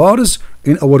lot of bars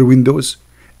in our windows,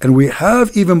 and we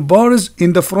have even bars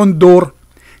in the front door.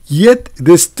 Yet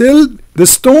they still, the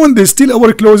stone, they steal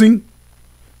our clothing.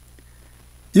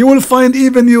 You will find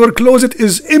even your closet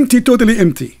is empty, totally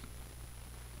empty,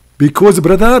 because,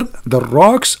 brother, the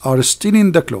rocks are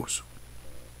stealing the clothes.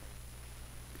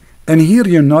 And here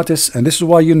you notice, and this is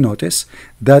why you notice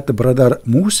that brother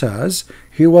Moses,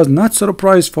 he was not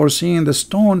surprised for seeing the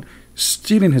stone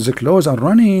stealing his clothes and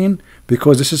running,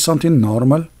 because this is something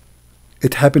normal.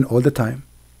 It happened all the time.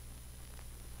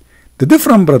 The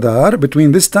difference, brother,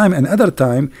 between this time and other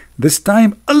time, this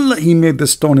time Allah, he made the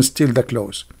stone steal the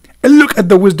clothes. And look at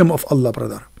the wisdom of Allah,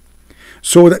 brother.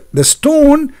 So the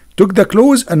stone took the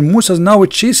clothes, and Moses now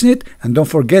chasing it, and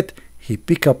don't forget, he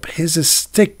picked up his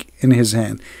stick in his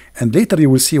hand. And later you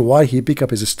will see why he picked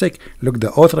up his stick. Look,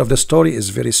 the author of the story is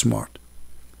very smart.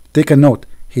 Take a note.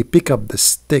 He picked up the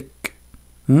stick.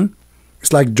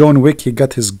 It's like John Wick, he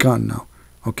got his gun now.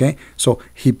 Okay, so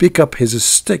he picked up his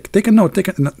stick. Take a note,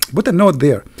 put a note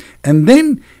there. And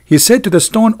then he said to the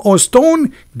stone, "Oh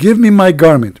stone, give me my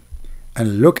garment."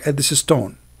 And look at this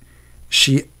stone.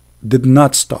 She did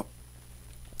not stop.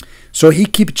 So he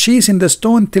kept chasing the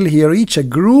stone till he reached a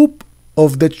group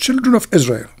of the children of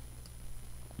Israel,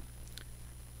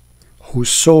 who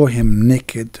saw him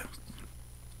naked.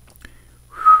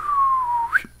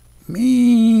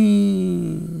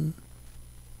 Me.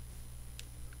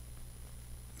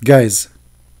 Guys,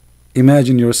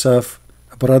 imagine yourself,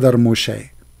 brother Moshe,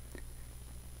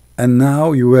 and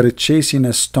now you were chasing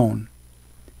a stone.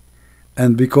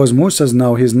 And because Moses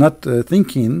now, he's not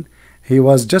thinking, he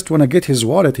was just want to get his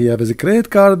wallet. He have his credit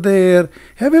card there,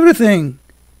 have everything.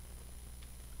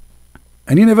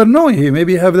 And you never know, he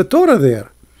maybe have the Torah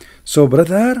there. So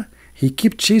brother, he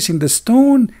kept chasing the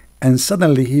stone, and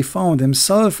suddenly he found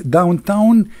himself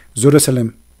downtown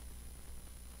Jerusalem.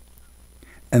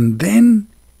 And then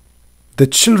the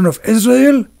children of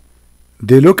Israel,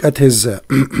 they look at his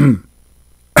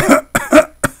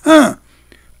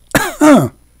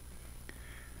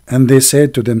and they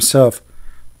said to themselves,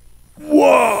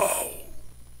 "Wow,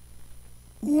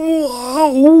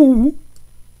 wow."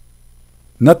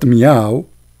 Not meow.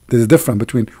 There's a difference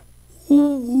between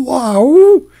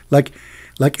wow, like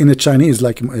in a Chinese,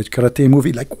 like a karate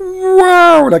movie, like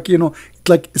wow, like, you know,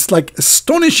 it's like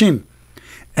astonishing.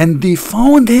 And they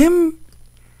found him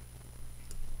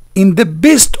in the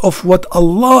best of what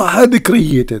Allah had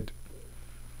created.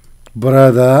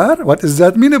 Brother, what does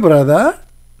that mean, brother?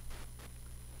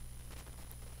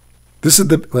 This is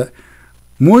the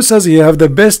Moses, you have the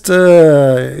best,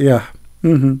 yeah.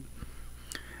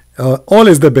 All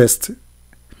is the best.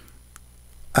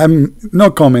 I'm no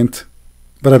comment,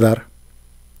 brother.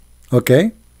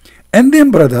 Okay? And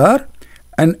then, brother,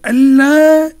 and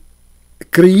Allah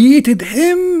created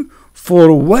him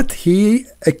for what he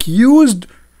accused,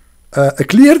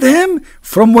 cleared him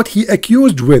from what he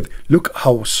accused with. Look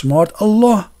how smart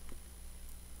Allah.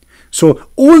 So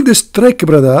all this trick,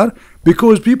 brother,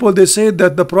 because people, they say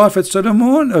that the Prophet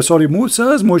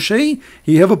Moshe,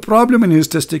 he have a problem in his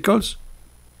testicles.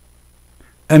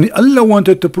 And Allah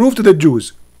wanted to prove to the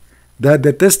Jews that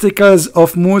the testicles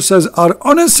of Moses are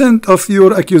innocent of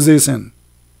your accusation.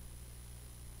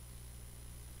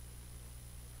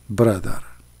 Brother,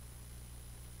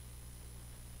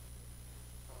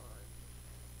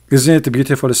 isn't it a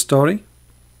beautiful story?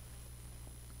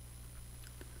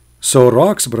 So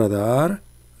rocks, brother,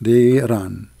 they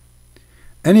run.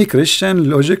 Any Christian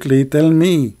logically tell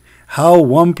me how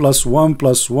 1 + 1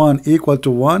 + 1 equal to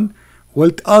 1?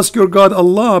 Well, ask your God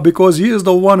Allah, because he is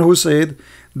the one who said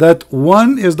that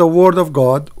 1 is the word of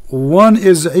God, 1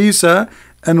 is Isa,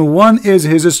 and 1 is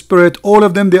his spirit. All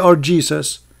of them, they are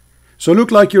Jesus. So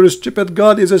look like your stupid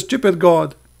God is a stupid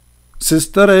God.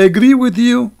 Sister, I agree with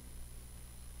you.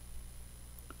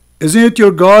 Isn't it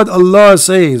your God? Allah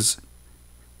says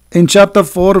in chapter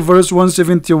 4 verse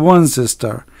 171,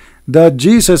 sister, that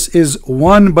Jesus is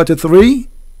 1 but 3.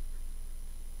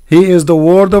 He is the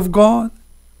word of God,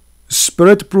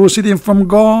 spirit proceeding from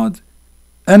God,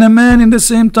 and a man in the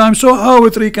same time. So how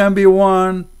 3 can be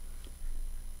 1?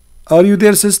 Are you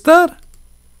there, sister?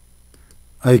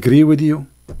 I agree with you.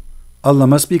 Allah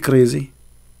must be crazy.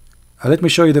 Let me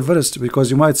show you the verse, because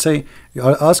you might say, you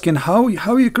are asking how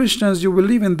you Christians, you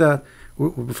believe in that.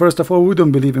 First of all, we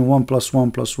don't believe in 1 +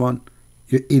 1 + 1.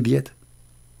 You idiot.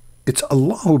 It's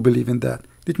Allah who believe in that.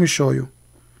 Let me show you.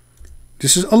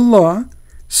 This is Allah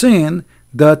saying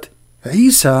that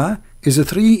Isa is a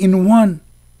 3 in 1.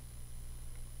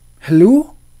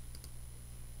 Hello?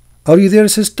 Are you there,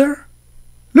 sister?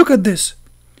 Look at this.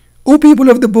 O people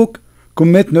of the book,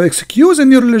 commit no excuse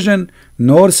in your religion,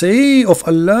 nor say of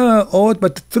Allah aught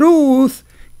but the truth.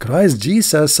 Christ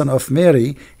Jesus, son of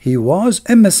Mary, he was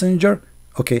a messenger.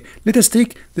 Okay, let us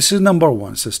take, this is number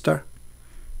one, sister.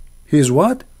 He is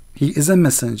what? He is a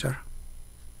messenger.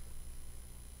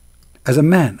 As a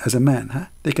man, huh?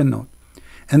 Take a note.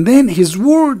 And then his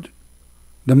word,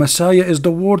 the Messiah is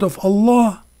the word of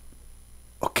Allah.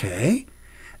 Okay,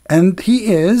 and he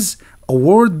is a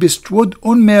word bestowed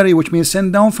on Mary, which means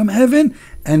sent down from heaven,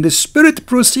 and the Spirit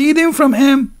proceeding from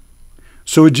him.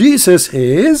 So Jesus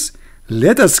is,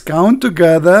 let us count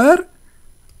together,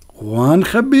 one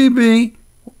Habibi.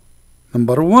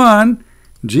 Number one,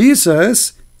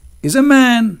 Jesus is a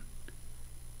man.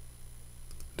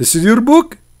 This is your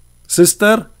book,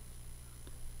 sister.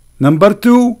 Number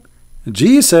two,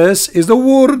 Jesus is the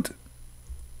word.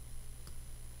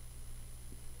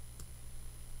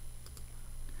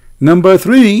 Number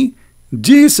three,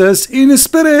 Jesus in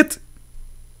spirit.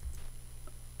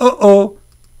 So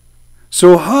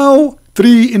how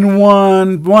 3 in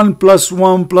 1, 1 plus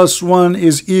 1 plus 1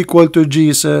 is equal to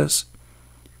Jesus?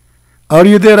 Are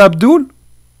you there, Abdul?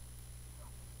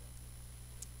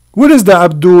 Where is the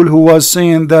Abdul who was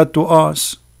saying that to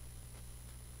us?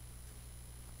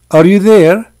 Are you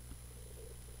there?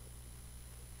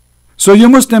 So you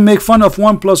Muslim make fun of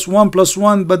 1 plus 1 plus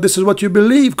 1, but this is what you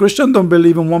believe. Christian don't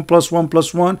believe in 1 plus 1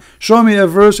 plus 1. Show me a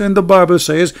verse in the Bible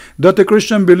says that the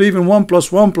Christian believe in 1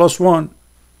 plus 1 plus 1.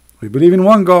 We believe in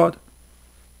one God.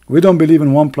 We don't believe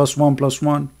in 1 plus 1 plus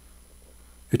 1.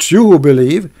 It's you who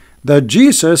believe that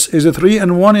Jesus is a 3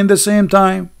 and 1 in the same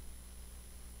time.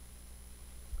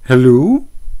 Hello?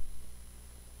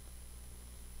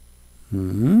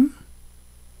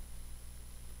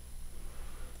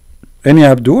 Any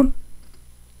Abdul?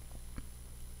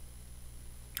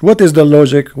 What is the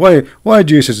logic? Why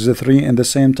Jesus is a 3 and the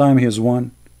same time he is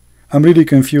 1? I'm really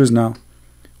confused now.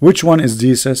 Which one is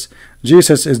Jesus?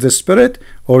 Jesus is the Spirit,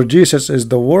 or Jesus is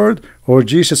the Word, or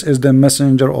Jesus is the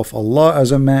messenger of Allah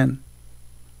as a man?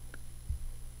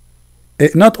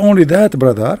 Not only that,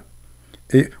 brother.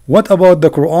 What about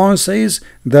the Quran says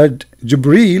that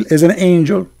Jibreel is an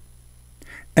angel,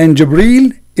 and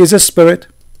Jibreel is a spirit,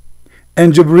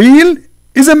 and Jibreel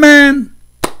is a man?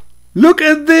 Look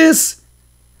at this.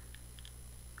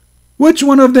 Which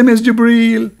one of them is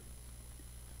Jibreel?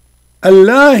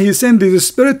 Allah, he sent his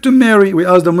spirit to Mary. We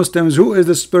asked the Muslims, who is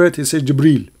the spirit? He said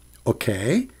Jibreel.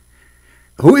 Okay.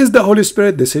 Who is the Holy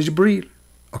Spirit? They say Jibreel.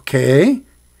 Okay.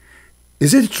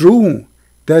 Is it true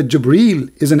that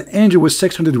Jibreel is an angel with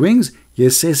 600 wings?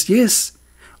 Yes, yes, yes.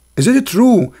 Is it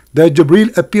true that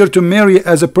Jibreel appeared to Mary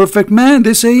as a perfect man?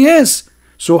 They say yes.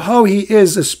 So how he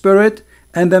is a spirit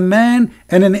and a man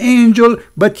and an angel,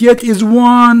 but yet is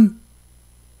one?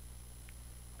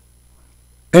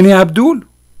 Any Abdul?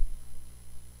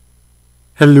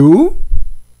 Hello?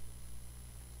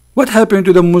 What happened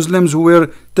to the Muslims who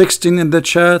were texting in the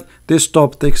chat? They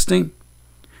stopped texting.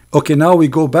 Okay, now we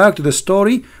go back to the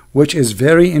story, which is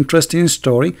very interesting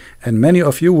story, and many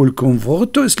of you will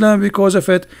convert to Islam because of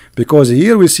it, because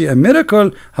here we see a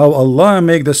miracle, how Allah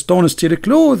make the stone steal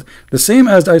clothes, the same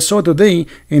as I saw today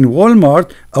in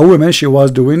Walmart. A woman, she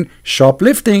was doing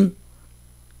shoplifting.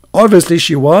 Obviously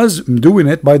she was doing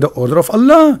it by the order of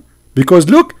Allah, because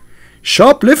look,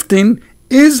 shoplifting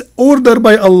is ordered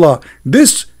by Allah.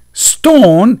 This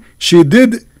stone, she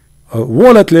did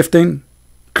wallet lifting,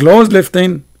 clothes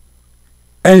lifting,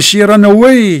 and she ran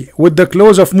away with the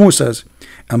clothes of Moses.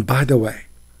 And by the way,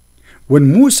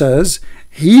 when Moses,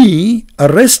 he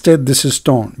arrested this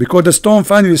stone, because the stone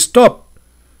finally stopped.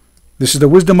 This is the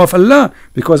wisdom of Allah,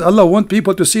 because Allah wants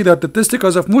people to see that the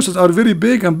testicles of Moses are very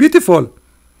big and beautiful.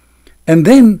 And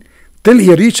then till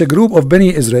he reached a group of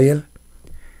Bani Israel,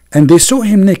 and they saw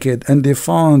him naked, and they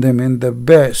found him in the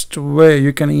best way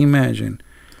you can imagine.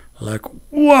 Like,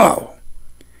 wow.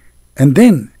 And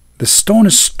then the stone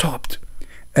stopped,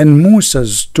 and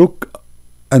Moses took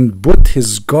and put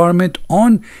his garment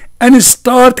on and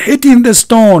start hitting the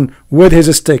stone with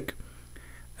his stick.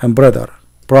 And brother,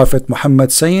 Prophet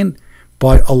Muhammad saying,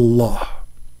 by Allah.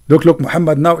 Look,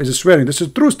 Muhammad now is swearing. This is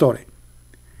a true story.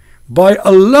 By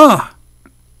Allah,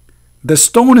 the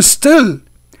stone still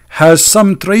has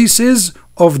some traces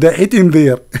of the hitting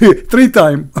there. 3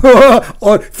 times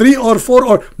or 3 or 4,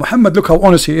 or Muhammad, look how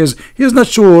honest he is. He is not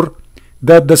sure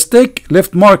that the stick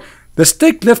left mark. The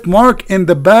stick left mark in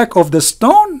the back of the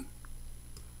stone.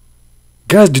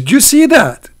 Guys, did you see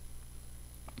that?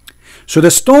 So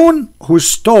the stone who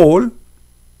stole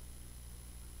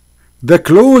the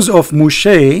clothes of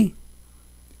Moshe,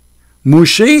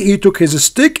 he took his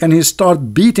stick and he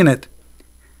started beating it,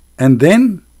 and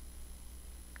then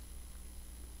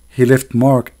He left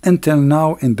mark until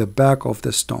now in the back of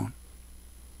the stone.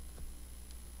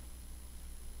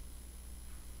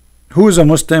 Who is a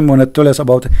Muslim want to tell us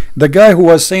about it? The guy who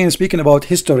was saying, speaking about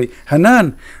history.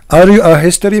 Hanan, are you a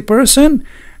history person?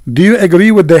 Do you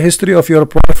agree with the history of your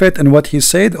prophet and what he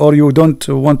said, or you don't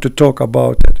want to talk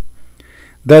about it?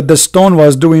 That the stone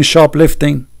was doing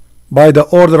shoplifting by the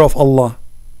order of Allah.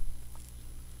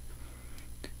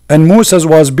 And Moses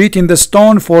was beating the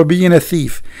stone for being a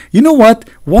thief. You know what?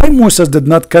 Why Moses did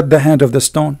not cut the hand of the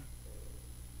stone?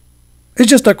 It's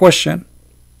just a question.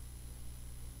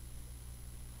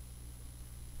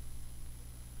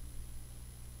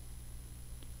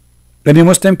 Any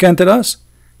Muslim can tell us?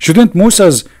 Shouldn't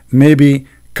Moses maybe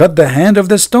cut the hand of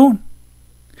the stone?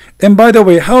 And by the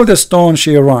way, how the stone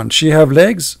she run? She have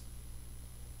legs?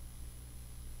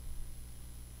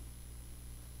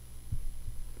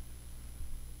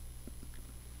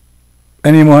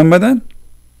 Any Muhammadan?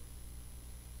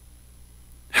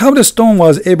 How the stone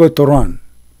was able to run?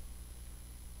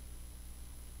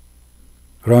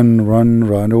 Run, run,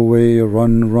 run away,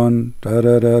 run, run, da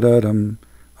da da da dum,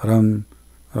 rum.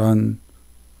 Run,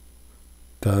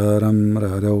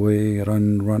 run away,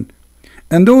 run, run.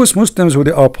 And those Muslims who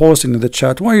they are posting in the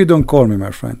chat, why you don't call me,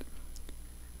 my friend?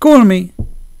 Call me.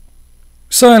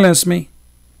 Silence me.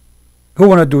 Who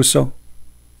wanna do so?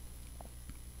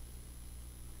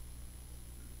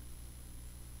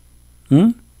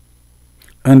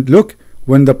 And look,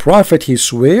 when the Prophet he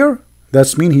swear,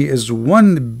 that's mean he is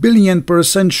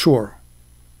 1,000,000,000% sure.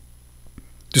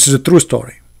 This is a true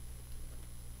story.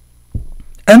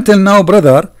 Until now,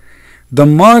 brother, the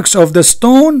marks of the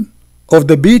stone of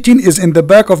the beating is in the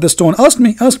back of the stone. Ask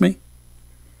me, ask me.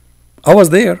 I was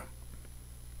there.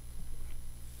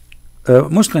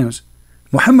 Muslims,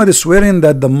 Muhammad is swearing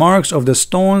that the marks of the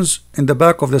stones in the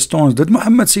back of the stones. Did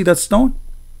Muhammad see that stone?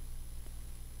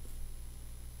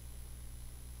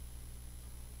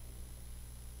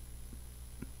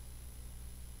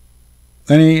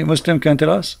 Any Muslim can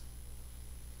tell us?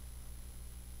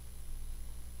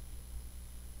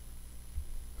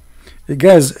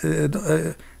 Guys,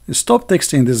 stop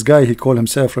texting this guy. He called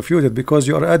himself refuted, because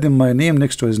you are adding my name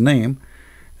next to his name,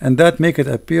 and that make it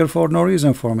appear for no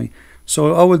reason for me.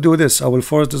 So I will do this. I will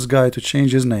force this guy to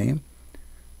change his name.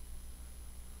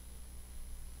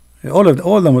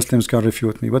 All the Muslims can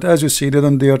refute me, but as you see, they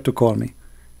don't dare to call me.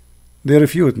 They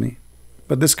refute me,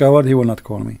 but this coward, he will not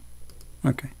call me.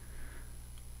 Okay.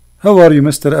 How are you,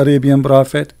 Mr. Arabian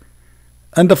Prophet?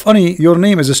 And the funny, your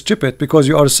name is stupid because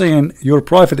you are saying your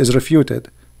prophet is refuted.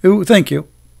 Oh, thank you.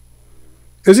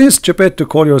 Isn't it stupid to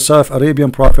call yourself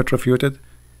Arabian Prophet refuted?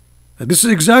 This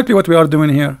is exactly what we are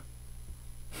doing here.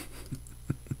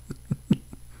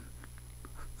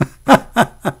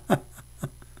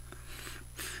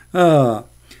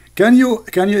 Can you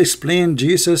explain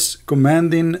Jesus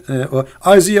commanding?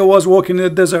 Isaiah was walking in the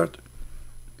desert.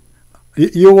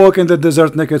 You walk in the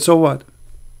desert naked, so what?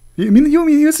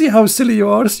 You see how silly you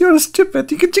are? You're stupid.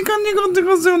 Do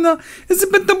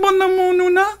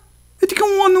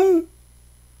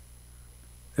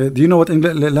you know what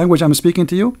language I'm speaking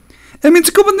to you? The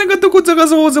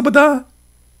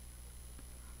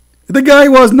guy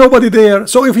was nobody there.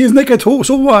 So if he's naked,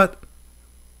 so what?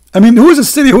 I mean, who is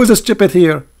silly? Who is stupid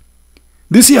here?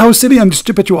 Do you see how silly and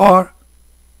stupid you are?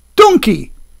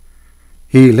 Donkey.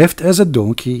 He left as a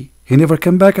donkey. He never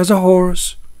came back as a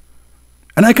horse.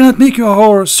 And I cannot make you a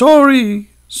horse. Sorry.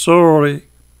 Sorry.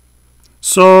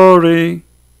 Sorry.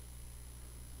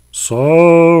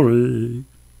 Sorry.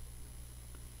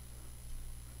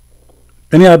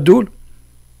 Any Abdul?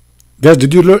 Guys,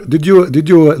 did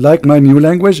you like my new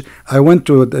language? I went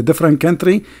to a different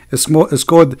country. It's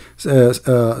called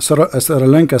Sri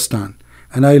Lanka,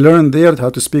 and I learned there how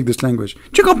to speak this language.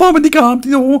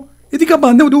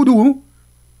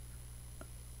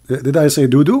 Did I say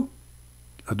doo-doo?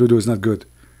 Doo-doo is not good.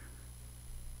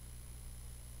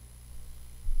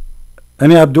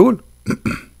 Any Abdul?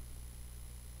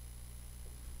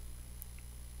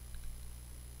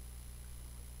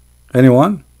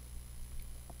 Anyone?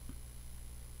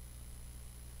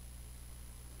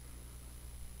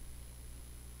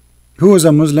 Who is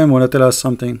a Muslim? Want to tell us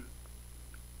something?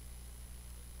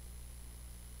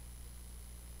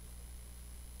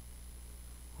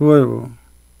 Who?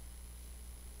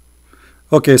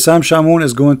 Okay, Sam Shamoon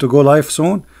is going to go live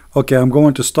soon. Okay, I'm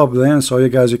going to stop then, so you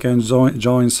guys, you can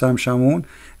join Sam Shamoon,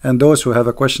 and those who have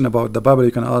a question about the Bible,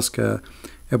 you can ask your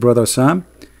brother Sam.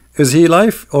 Is he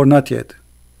live or not yet?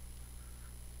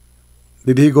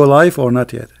 Did he go live or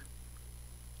not yet?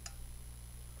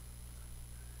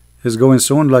 He's going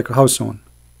soon. Like how soon?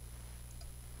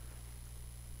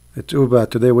 It's too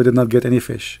bad. Today we did not get any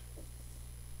fish.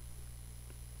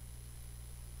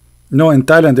 No, in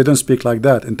Thailand they don't speak like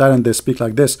that. In Thailand they speak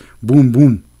like this. Boom,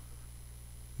 boom.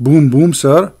 Boom, boom,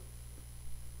 sir.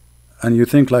 And you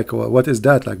think like, what is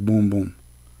that? Like boom, boom.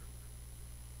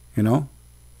 You know?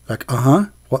 Like,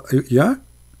 what? Yeah?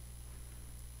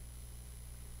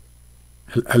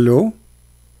 Hello?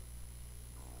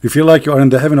 You feel like you are in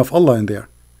the heaven of Allah in there.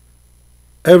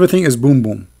 Everything is boom,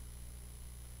 boom.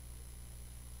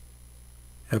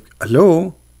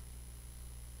 Hello?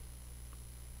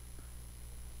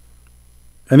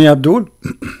 Any Abdul?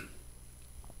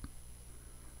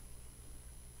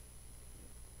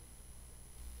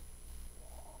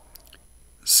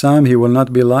 Sam, he will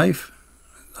not be live.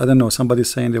 I don't know,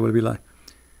 somebody's saying they will be live.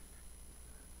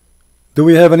 Do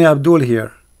we have any Abdul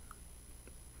here?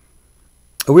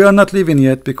 We are not leaving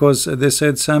yet because they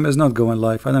said Sam is not going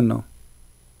live. I don't know.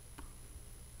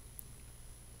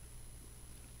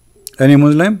 Any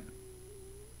Muslim?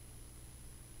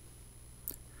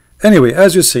 Anyway,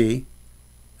 as you see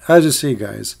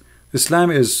guys, Islam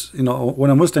is, you know,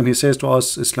 when a Muslim he says to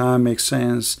us Islam makes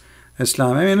sense,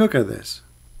 Islam, I mean, look at this.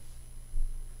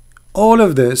 All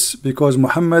of this because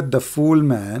Muhammad, the fool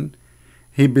man,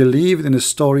 he believed in a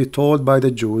story told by the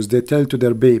Jews. They tell to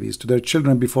their babies, to their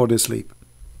children before they sleep.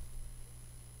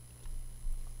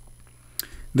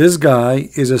 This guy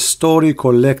is a story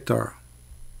collector.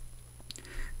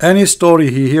 Any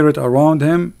story he hear it around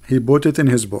him, he put it in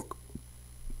his book.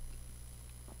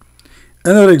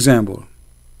 Another example.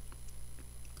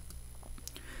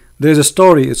 There is a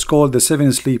story, it's called The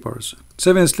Seven Sleepers.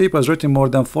 Seven Sleepers written more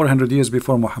than 400 years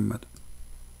before Muhammad.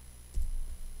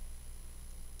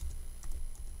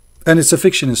 And it's a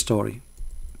fiction story.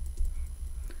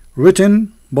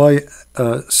 Written by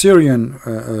a Syrian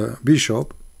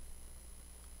bishop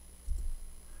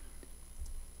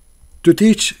to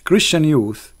teach Christian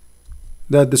youth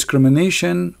that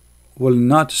discrimination will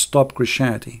not stop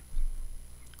Christianity.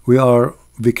 We are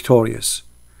victorious.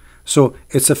 So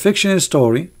it's a fictional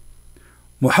story.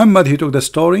 Muhammad, he took the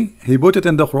story, he put it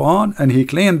in the Quran, and he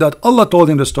claimed that Allah told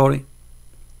him the story.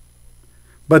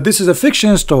 But this is a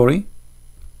fiction story.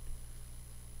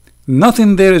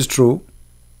 Nothing there is true.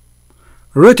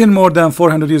 Written more than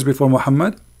 400 years before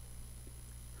Muhammad.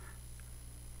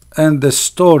 And the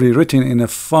story written in a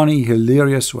funny,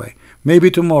 hilarious way.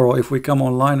 Maybe tomorrow, if we come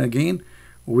online again,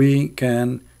 we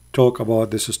can talk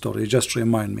about this story. Just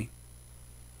remind me.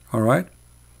 All right?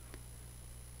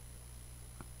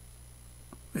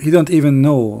 He don't even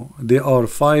know they are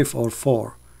 5 or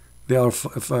 4. They are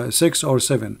 6 or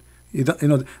 7. You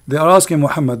know, they are asking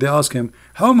Muhammad. They ask him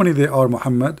how many they are,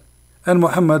 Muhammad. And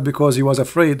Muhammad, because he was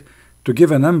afraid to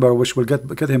give a number which will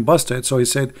get him busted, so he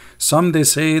said, some they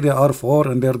say they are 4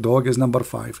 and their dog is number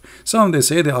 5. Some they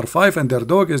say they are 5 and their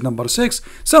dog is number 6.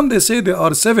 Some they say they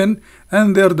are 7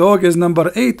 and their dog is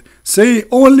number 8. Say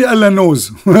only Allah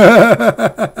knows.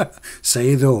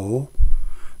 Say though,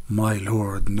 my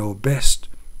Lord know best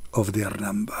of their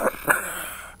number.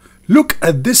 Look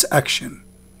at this action.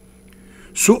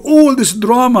 So all this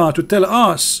drama to tell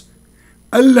us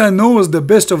Allah knows the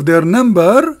best of their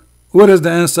number. What is the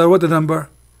answer? What is the number?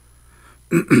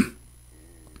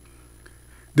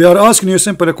 They are asking you a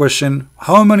simple question.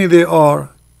 How many they are?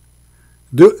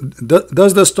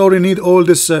 Does the story need all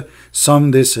this?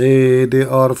 Some they say they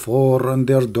are 4 and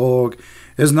their dog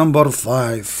is number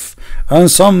 5.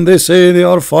 And some they say they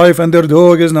are 5 and their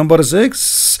dog is number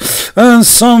 6. And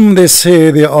some they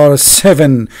say they are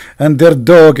 7 and their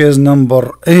dog is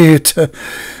number 8.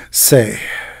 Say,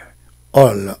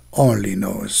 Allah only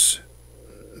knows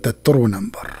the true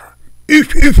number.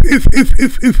 If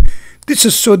this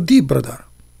is so deep, brother.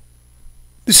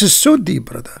 This is so deep,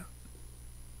 brother.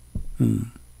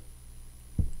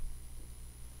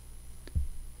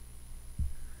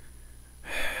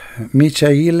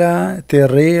 Michaela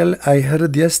Terrell, I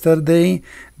heard yesterday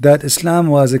that Islam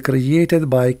was created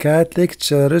by Catholic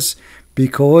churches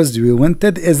because we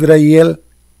wanted Israel.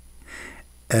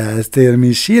 Esther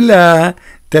Michaela,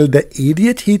 tell the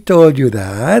idiot he told you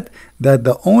that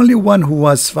the only one who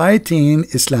was fighting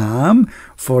Islam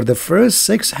for the first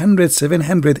 600,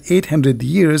 700, 800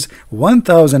 years,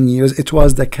 1000 years, it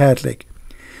was the Catholic.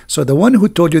 So the one who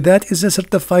told you that is a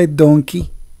certified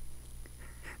donkey.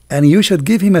 And you should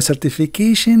give him a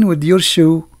certification with your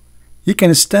shoe. You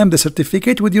can stamp the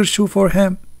certificate with your shoe for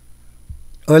him.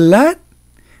 Alright?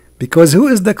 Because who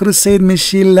is the crusade,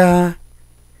 Michela?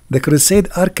 The crusade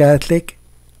are Catholic.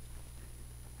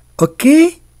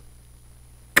 Okay?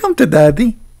 Come to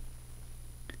daddy.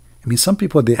 I mean, some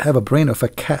people, they have a brain of a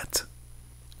cat.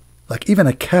 Like even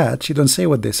a cat, she don't say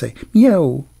what they say.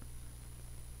 Meow.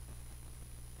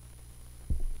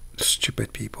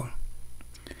 Stupid people.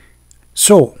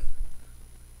 So,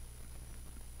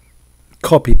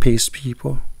 copy paste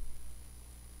people.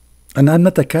 And I'm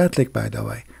not a Catholic, by the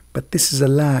way, but this is a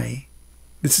lie.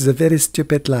 This is a very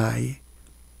stupid lie.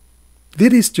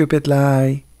 Very stupid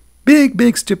lie. Big,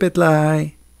 big stupid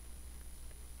lie.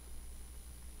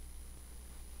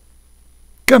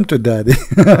 Come to daddy.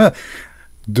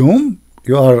 Doom,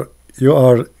 you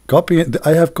are copying.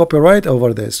 I have copyright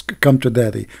over this. Come to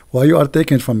daddy. Why you are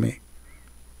taking it from me?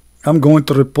 I'm going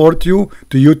to report you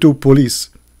to YouTube police.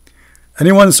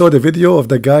 Anyone saw the video of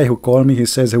the guy who called me? He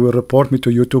says he will report me to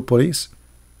YouTube police.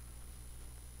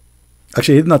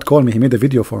 Actually, he did not call me. He made a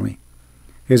video for me.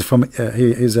 He's from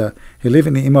he live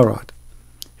in the Emirate.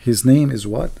 His name is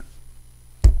what?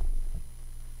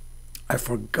 I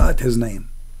forgot his name.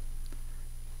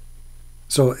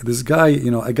 So this guy,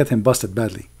 you know, I got him busted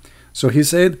badly. So he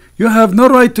said, you have no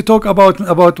right to talk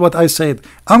about what I said.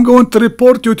 I'm going to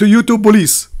report you to YouTube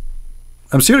police.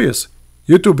 I'm serious.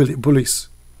 YouTube police.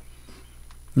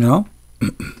 You know?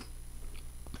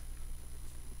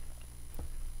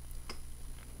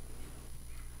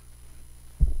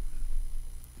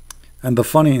 And the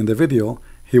funny in the video,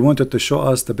 he wanted to show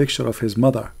us the picture of his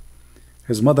mother.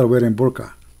 His mother wearing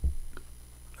burqa.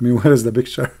 I mean, where is the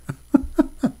picture?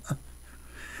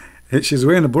 She's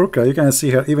wearing a burqa. You can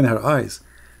see her, even her eyes.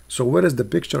 So where is the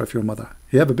picture of your mother?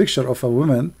 You have a picture of a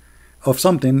woman, of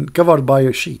something covered by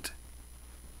a sheet.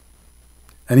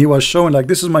 And he was showing like,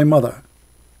 this is my mother.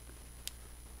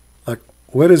 Like,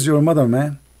 where is your mother,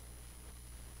 man?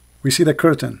 We see the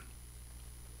curtain.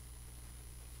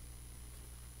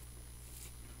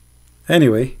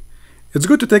 Anyway, it's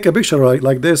good to take a picture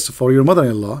like this for your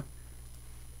mother-in-law.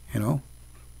 You know,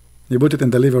 you put it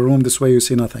in the living room. This way you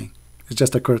see nothing. It's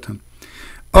just a curtain.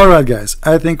 Alright guys,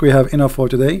 I think we have enough for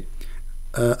today.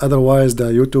 Otherwise the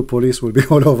YouTube police will be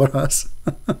all over us.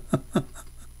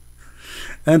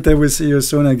 Until we see you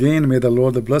soon again, may the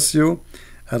Lord bless you.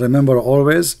 And remember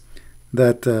always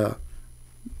that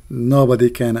nobody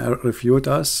can refute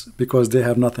us because they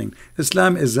have nothing.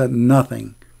 Islam is a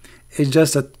nothing. It's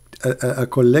just a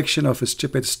collection of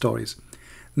stupid stories.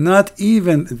 Not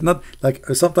like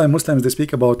sometimes Muslims, they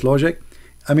speak about logic.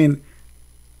 I mean,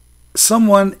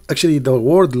 actually the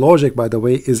word logic, by the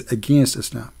way, is against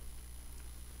Islam,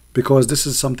 because this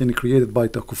is something created by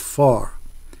the kuffar.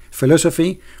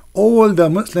 Philosophy, all the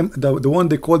Muslim, the one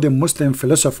they call them Muslim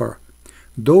philosopher,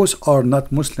 those are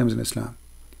not Muslims in Islam,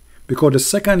 because the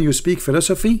second you speak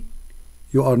philosophy,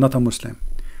 you are not a Muslim.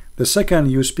 The second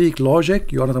you speak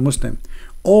logic, you are not a Muslim.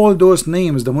 All those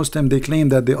names, the Muslim, they claim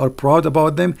that they are proud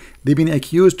about them. They've been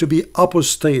accused to be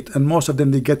apostate, and most of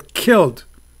them, they get killed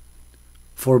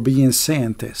for being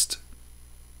scientists.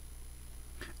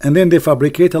 And then they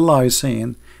fabricate a lie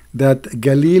saying that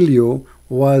Galileo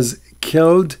was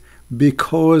killed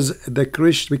because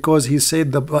he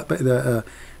said the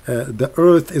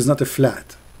earth is not a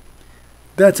flat.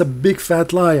 That's a big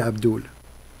fat lie, Abdul.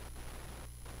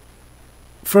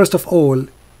 First of all,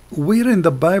 where in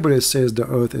the Bible it says the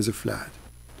earth is a flat?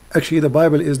 Actually, the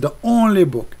Bible is the only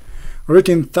book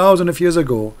written thousands of years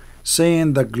ago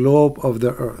saying the globe of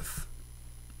the earth.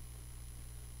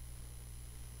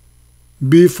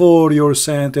 Before your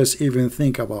scientists even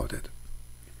think about it.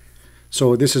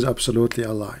 So this is absolutely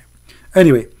a lie.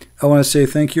 Anyway, I want to say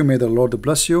thank you. May the Lord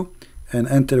bless you. And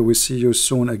until we see you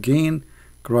soon again,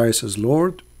 Christ is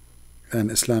Lord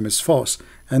and Islam is false.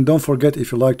 And don't forget,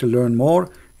 if you like to learn more,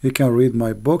 you can read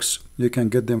my books. You can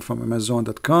get them from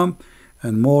Amazon.com.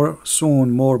 And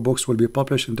soon more books will be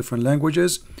published in different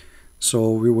languages. So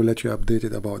we will let you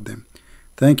updated about them.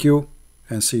 Thank you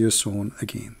and see you soon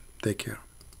again. Take care.